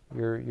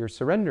 You're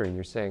surrendering.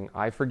 You're saying,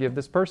 I forgive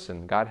this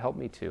person. God help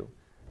me to.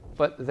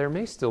 But there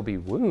may still be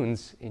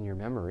wounds in your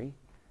memory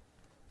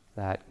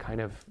that kind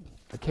of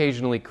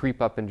occasionally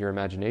creep up into your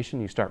imagination.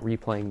 You start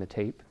replaying the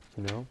tape,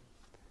 you know.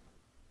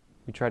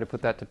 You try to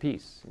put that to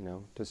peace, you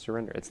know, to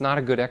surrender. It's not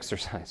a good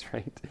exercise,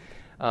 right?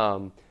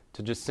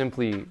 To just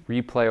simply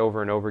replay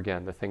over and over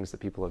again the things that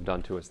people have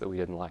done to us that we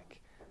didn't like.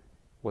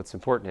 What's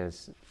important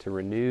is to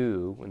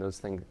renew, when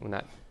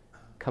that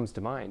comes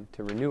to mind,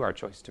 to renew our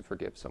choice to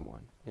forgive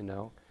someone, you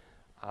know.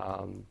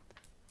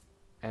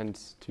 And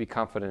to be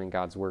confident in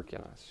God's work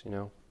in us, you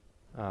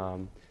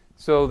know.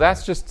 So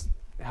that's just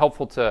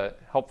helpful to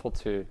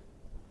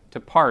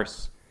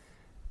parse.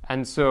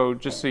 And so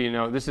just so you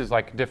know, this is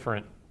like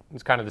different,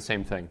 it's kind of the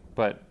same thing,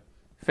 but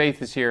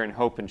faith is here and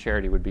hope and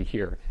charity would be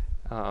here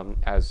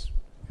as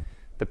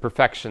the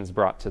perfections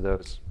brought to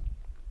those.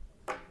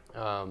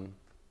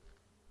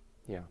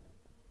 Yeah,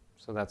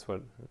 so that's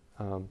what,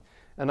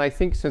 and I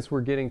think since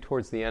we're getting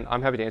towards the end,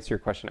 I'm happy to answer your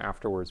question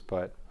afterwards,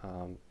 but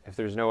if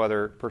there's no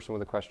other person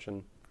with a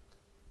question,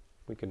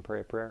 we can pray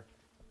a prayer.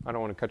 I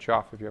don't want to cut you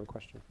off if you have a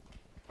question.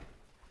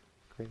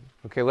 Great.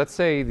 Okay, let's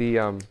say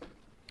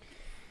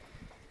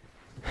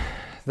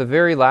the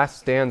very last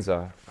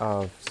stanza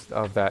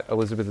of that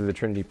Elizabeth of the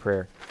Trinity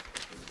prayer.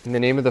 In the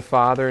name of the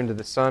Father, and of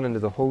the Son, and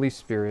of the Holy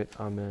Spirit.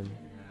 Amen.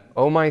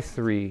 O my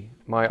three,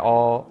 my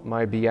all,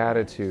 my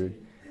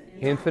beatitude,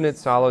 infinite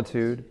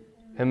solitude,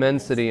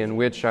 immensity in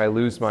which I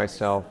lose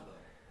myself,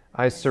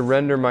 I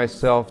surrender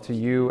myself to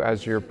you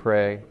as your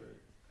prey.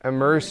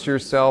 Immerse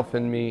yourself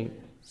in me,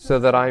 so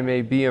that I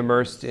may be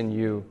immersed in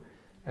you,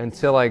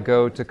 until I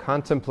go to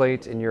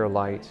contemplate in your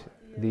light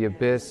the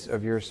abyss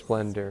of your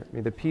splendor.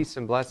 May the peace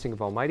and blessing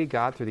of Almighty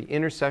God, through the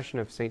intercession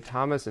of St.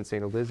 Thomas and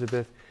St.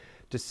 Elizabeth,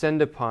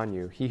 descend upon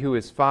you, he who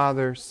is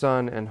Father,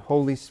 Son, and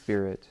Holy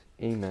Spirit.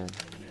 Amen.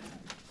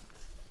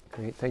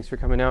 Great, thanks for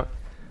coming out.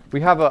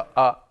 We have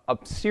a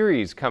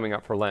series coming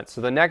up for Lent.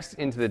 So the next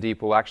Into the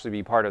Deep will actually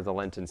be part of the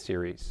Lenten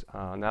series,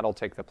 and that'll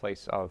take the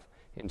place of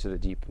Into the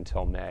Deep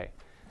until May.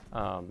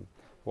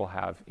 We'll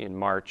have in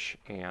March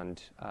and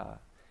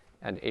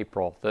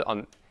April,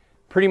 on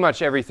pretty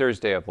much every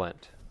Thursday of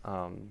Lent.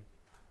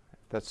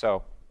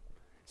 So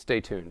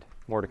stay tuned.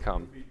 More to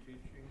come.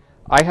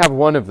 I have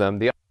one of them.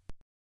 The